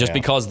now, just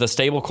because the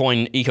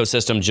stablecoin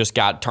ecosystem just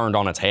got turned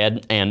on its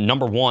head. And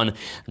number one,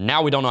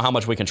 now we don't know how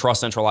much we can trust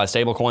centralized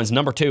stablecoins.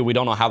 Number two, we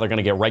don't know how they're going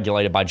to get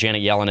regulated by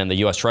Janet Yellen and the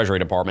U.S. Treasury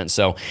Department.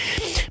 So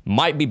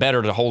might be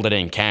better to hold it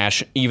in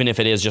cash, even if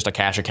it is just a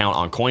cash account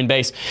on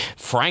Coinbase.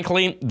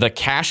 Frankly, the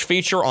cash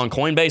feature on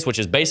Coinbase, which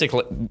is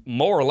basically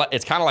more or less,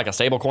 it's kind of like a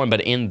stablecoin,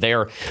 but in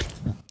their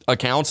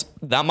accounts,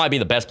 that might be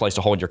the best place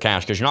to hold your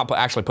cash, because you're not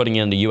actually putting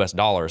it into U.S.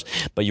 dollars,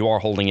 but you are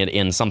holding it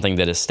in something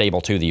that is stable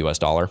to the U.S.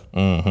 dollar.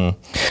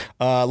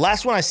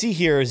 Last one I see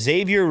here,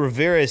 Xavier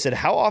Rivera said,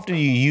 how often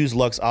do you use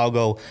Lux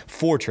Algo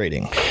for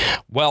trading?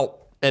 Well,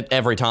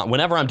 Every time.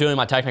 Whenever I'm doing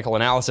my technical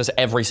analysis,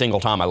 every single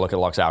time I look at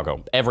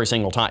LuxAlgo. Every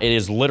single time. It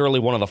is literally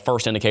one of the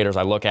first indicators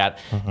I look at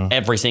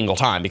every single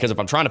time. Because if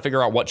I'm trying to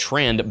figure out what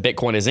trend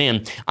Bitcoin is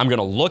in, I'm going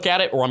to look at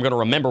it or I'm going to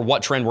remember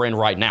what trend we're in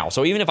right now.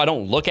 So even if I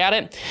don't look at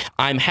it,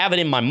 I have it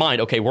in my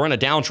mind, okay, we're in a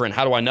downtrend.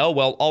 How do I know?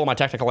 Well, all of my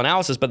technical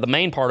analysis, but the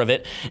main part of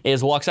it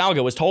is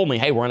LuxAlgo has told me,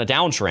 hey, we're in a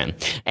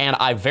downtrend. And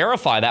I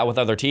verify that with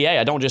other TA.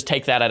 I don't just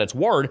take that at its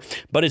word,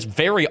 but it's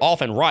very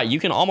often right. You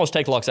can almost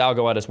take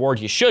LuxAlgo at its word.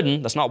 You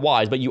shouldn't. That's not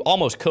wise, but you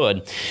almost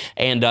could.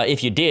 And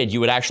if you did,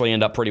 you would actually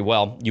end up pretty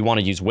well. You want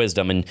to use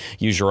wisdom and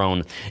use your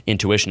own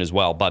intuition as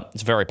well, but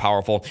it's very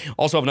powerful.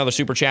 Also have another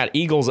super chat.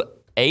 Eagles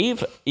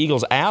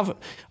Av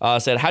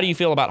said, how do you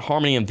feel about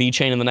Harmony and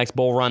VeChain in the next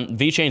bull run?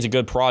 VeChain's a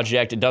good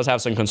project. It does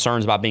have some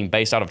concerns about being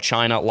based out of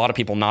China. A lot of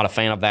people not a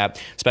fan of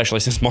that, especially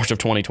since March of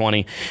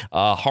 2020.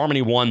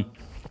 Harmony won.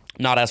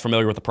 Not as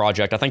familiar with the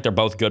project. I think they're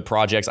both good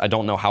projects. I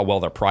don't know how well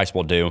their price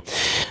will do.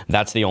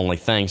 That's the only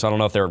thing. So I don't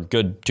know if they're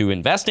good to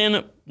invest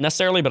in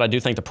necessarily, but I do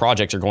think the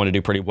projects are going to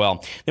do pretty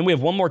well. Then we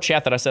have one more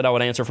chat that I said I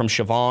would answer from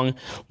Shavong.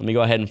 Let me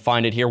go ahead and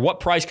find it here.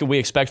 What price could we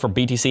expect for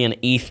BTC and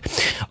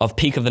ETH of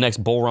peak of the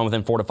next bull run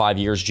within 4 to 5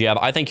 years, Jeb?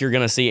 I think you're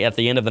going to see at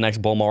the end of the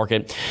next bull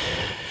market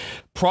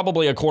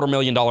probably a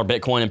 $250,000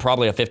 Bitcoin and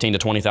probably a $15,000 to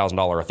 $20,000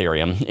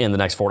 Ethereum in the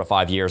next 4 to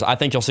 5 years. I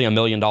think you'll see $1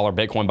 million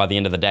Bitcoin by the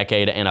end of the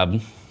decade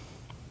and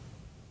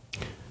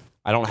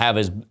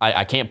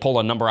I can't pull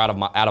a number out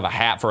of a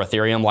hat for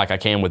Ethereum like I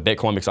can with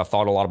Bitcoin because I've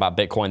thought a lot about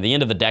Bitcoin. The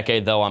end of the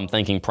decade, though, I'm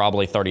thinking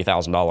probably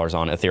 $30,000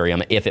 on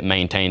Ethereum if it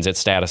maintains its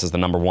status as the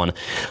number one,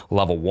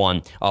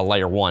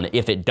 layer one.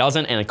 If it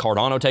doesn't and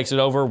Cardano takes it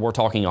over, we're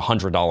talking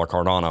 $100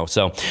 Cardano.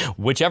 So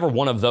whichever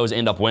one of those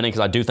end up winning,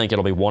 because I do think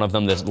it'll be one of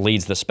them that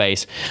leads the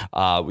space,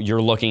 you're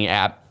looking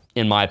at,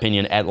 in my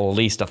opinion, at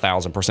least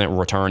 1,000%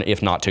 return,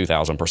 if not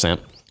 2,000%.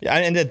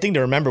 And the thing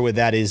to remember with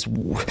that is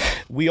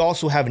we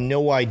also have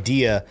no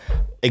idea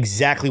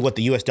exactly what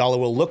the U.S. dollar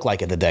will look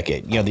like at the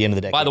decade, at the end of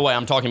the decade. By the way,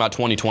 I'm talking about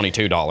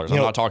 $2022. I'm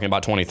not talking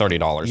about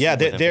 $2030. Yeah,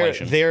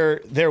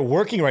 they're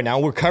working right now.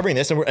 We're covering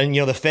this, and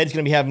the Fed's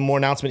going to be having more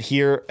announcement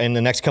here in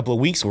the next couple of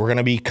weeks. We're going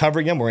to be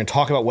covering them. We're going to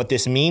talk about what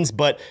this means.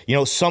 But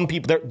some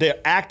people they're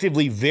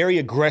actively, very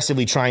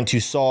aggressively trying to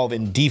solve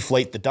and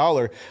deflate the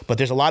dollar. But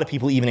there's a lot of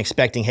people even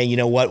expecting, hey, you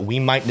know what? We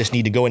might just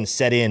need to go and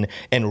set in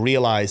and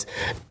realize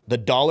the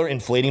dollar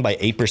inflating by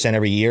 8%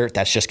 every year,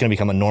 that's just going to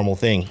become a normal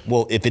thing.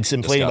 Well, if it's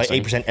inflating by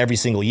 8% every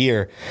single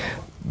year,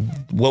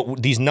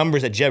 what these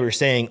numbers that Jeb are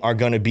saying are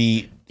going to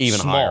be even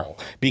small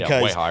higher.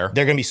 Because way higher.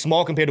 They're going to be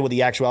small compared to what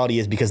the actuality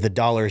is because the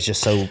dollar is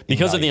just so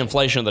because of the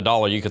inflation of the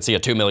dollar. You could see a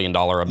 $2 million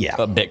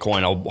Bitcoin,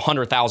 a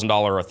 $100,000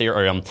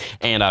 Ethereum,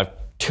 and a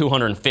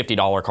 $250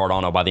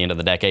 Cardano by the end of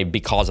the decade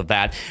because of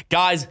that.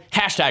 Guys,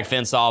 hashtag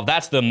FinSolve.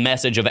 That's the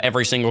message of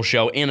every single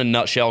show in a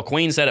nutshell.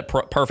 Queen said it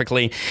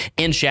perfectly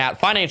in chat.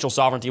 Financial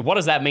sovereignty. What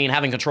does that mean?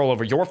 Having control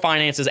over your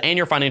finances and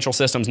your financial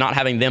systems, not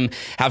having them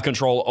have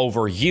control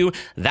over you.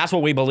 That's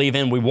what we believe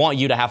in. We want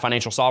you to have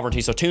financial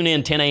sovereignty. So tune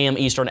in 10 a.m.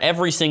 Eastern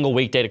every single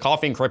weekday to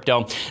Coffee and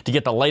Crypto to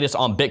get the latest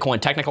on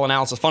Bitcoin technical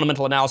analysis,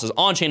 fundamental analysis,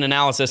 on-chain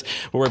analysis,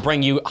 where we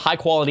bring you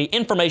high-quality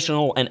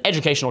informational and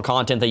educational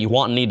content that you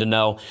want and need to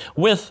know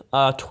with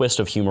twist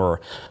of humor,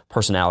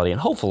 personality,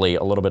 and hopefully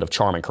a little bit of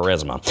charm and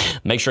charisma.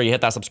 Make sure you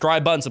hit that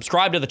subscribe button,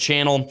 subscribe to the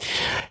channel,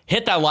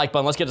 hit that like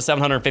button. Let's get to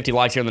 750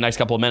 likes here in the next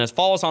couple of minutes.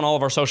 Follow us on all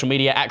of our social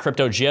media at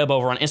CryptoJeb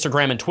over on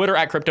Instagram and Twitter,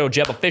 at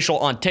CryptoJebOfficial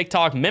on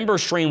TikTok. Member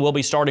stream will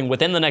be starting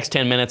within the next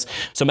 10 minutes,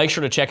 so make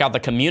sure to check out the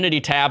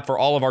community tab for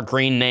all of our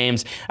green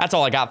names. That's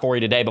all I got for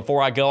you today.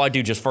 Before I go, I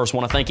do just first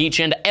want to thank each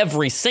and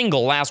every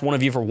single last one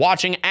of you for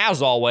watching,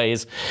 as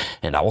always,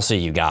 and I will see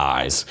you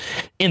guys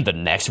in the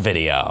next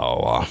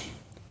video.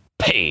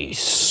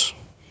 Peace.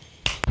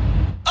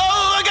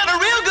 I got a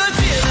real good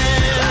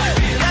feeling.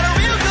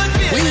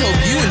 We hope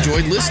you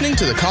enjoyed listening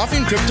to the Coffee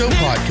and Crypto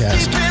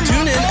podcast.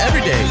 Tune in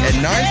every day at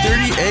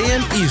 9:30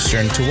 a.m.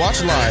 Eastern to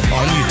watch live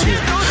on YouTube.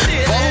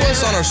 Follow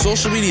us on our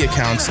social media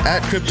accounts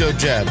at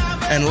CryptoJeb.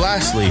 And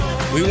lastly,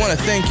 we want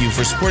to thank you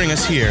for supporting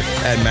us here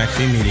at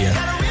McAfee Media.